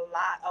ourselves a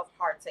lot of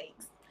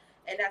heartaches.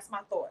 And that's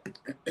my thought.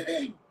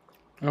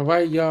 All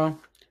right, y'all.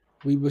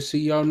 We will see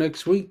y'all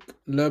next week.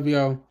 Love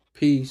y'all.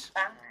 Peace.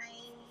 Bye.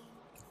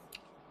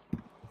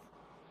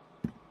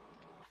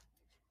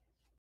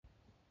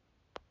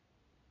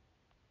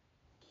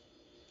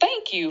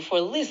 Thank you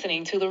for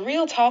listening to the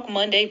Real Talk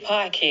Monday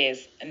podcast.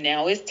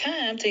 Now it's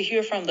time to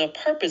hear from the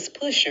purpose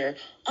pusher,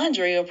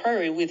 Andrea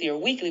Purry, with your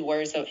weekly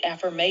words of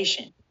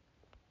affirmation.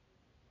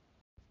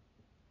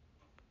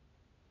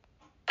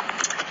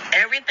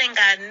 Everything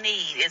I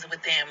need is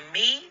within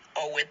me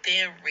or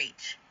within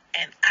reach,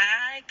 and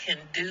I can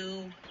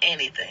do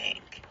anything.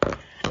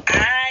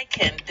 I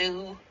can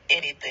do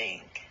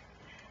anything.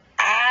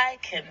 I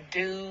can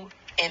do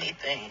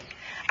anything.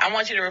 I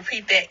want you to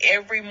repeat that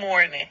every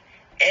morning.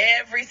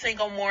 Every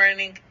single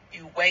morning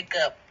you wake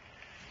up,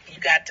 you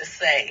got to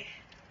say,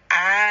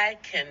 I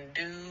can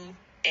do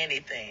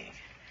anything.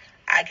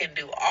 I can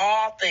do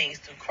all things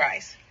through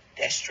Christ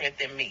that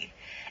strengthen me.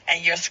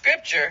 And your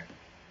scripture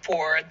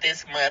for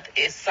this month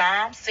is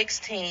Psalm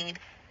 16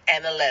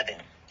 and 11.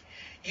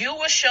 You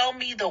will show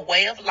me the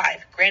way of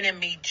life, granting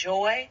me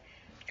joy,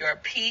 your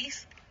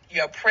peace,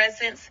 your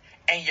presence,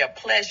 and your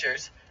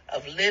pleasures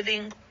of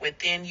living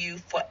within you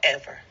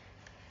forever.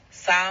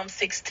 Psalm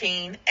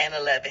 16 and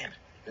 11.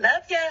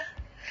 Love ya.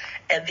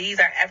 And these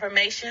are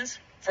affirmations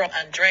from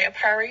Andrea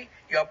Purry,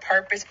 your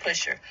purpose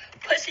pusher,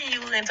 pushing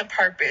you into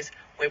purpose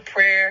with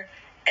prayer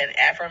and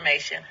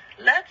affirmation.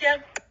 Love ya.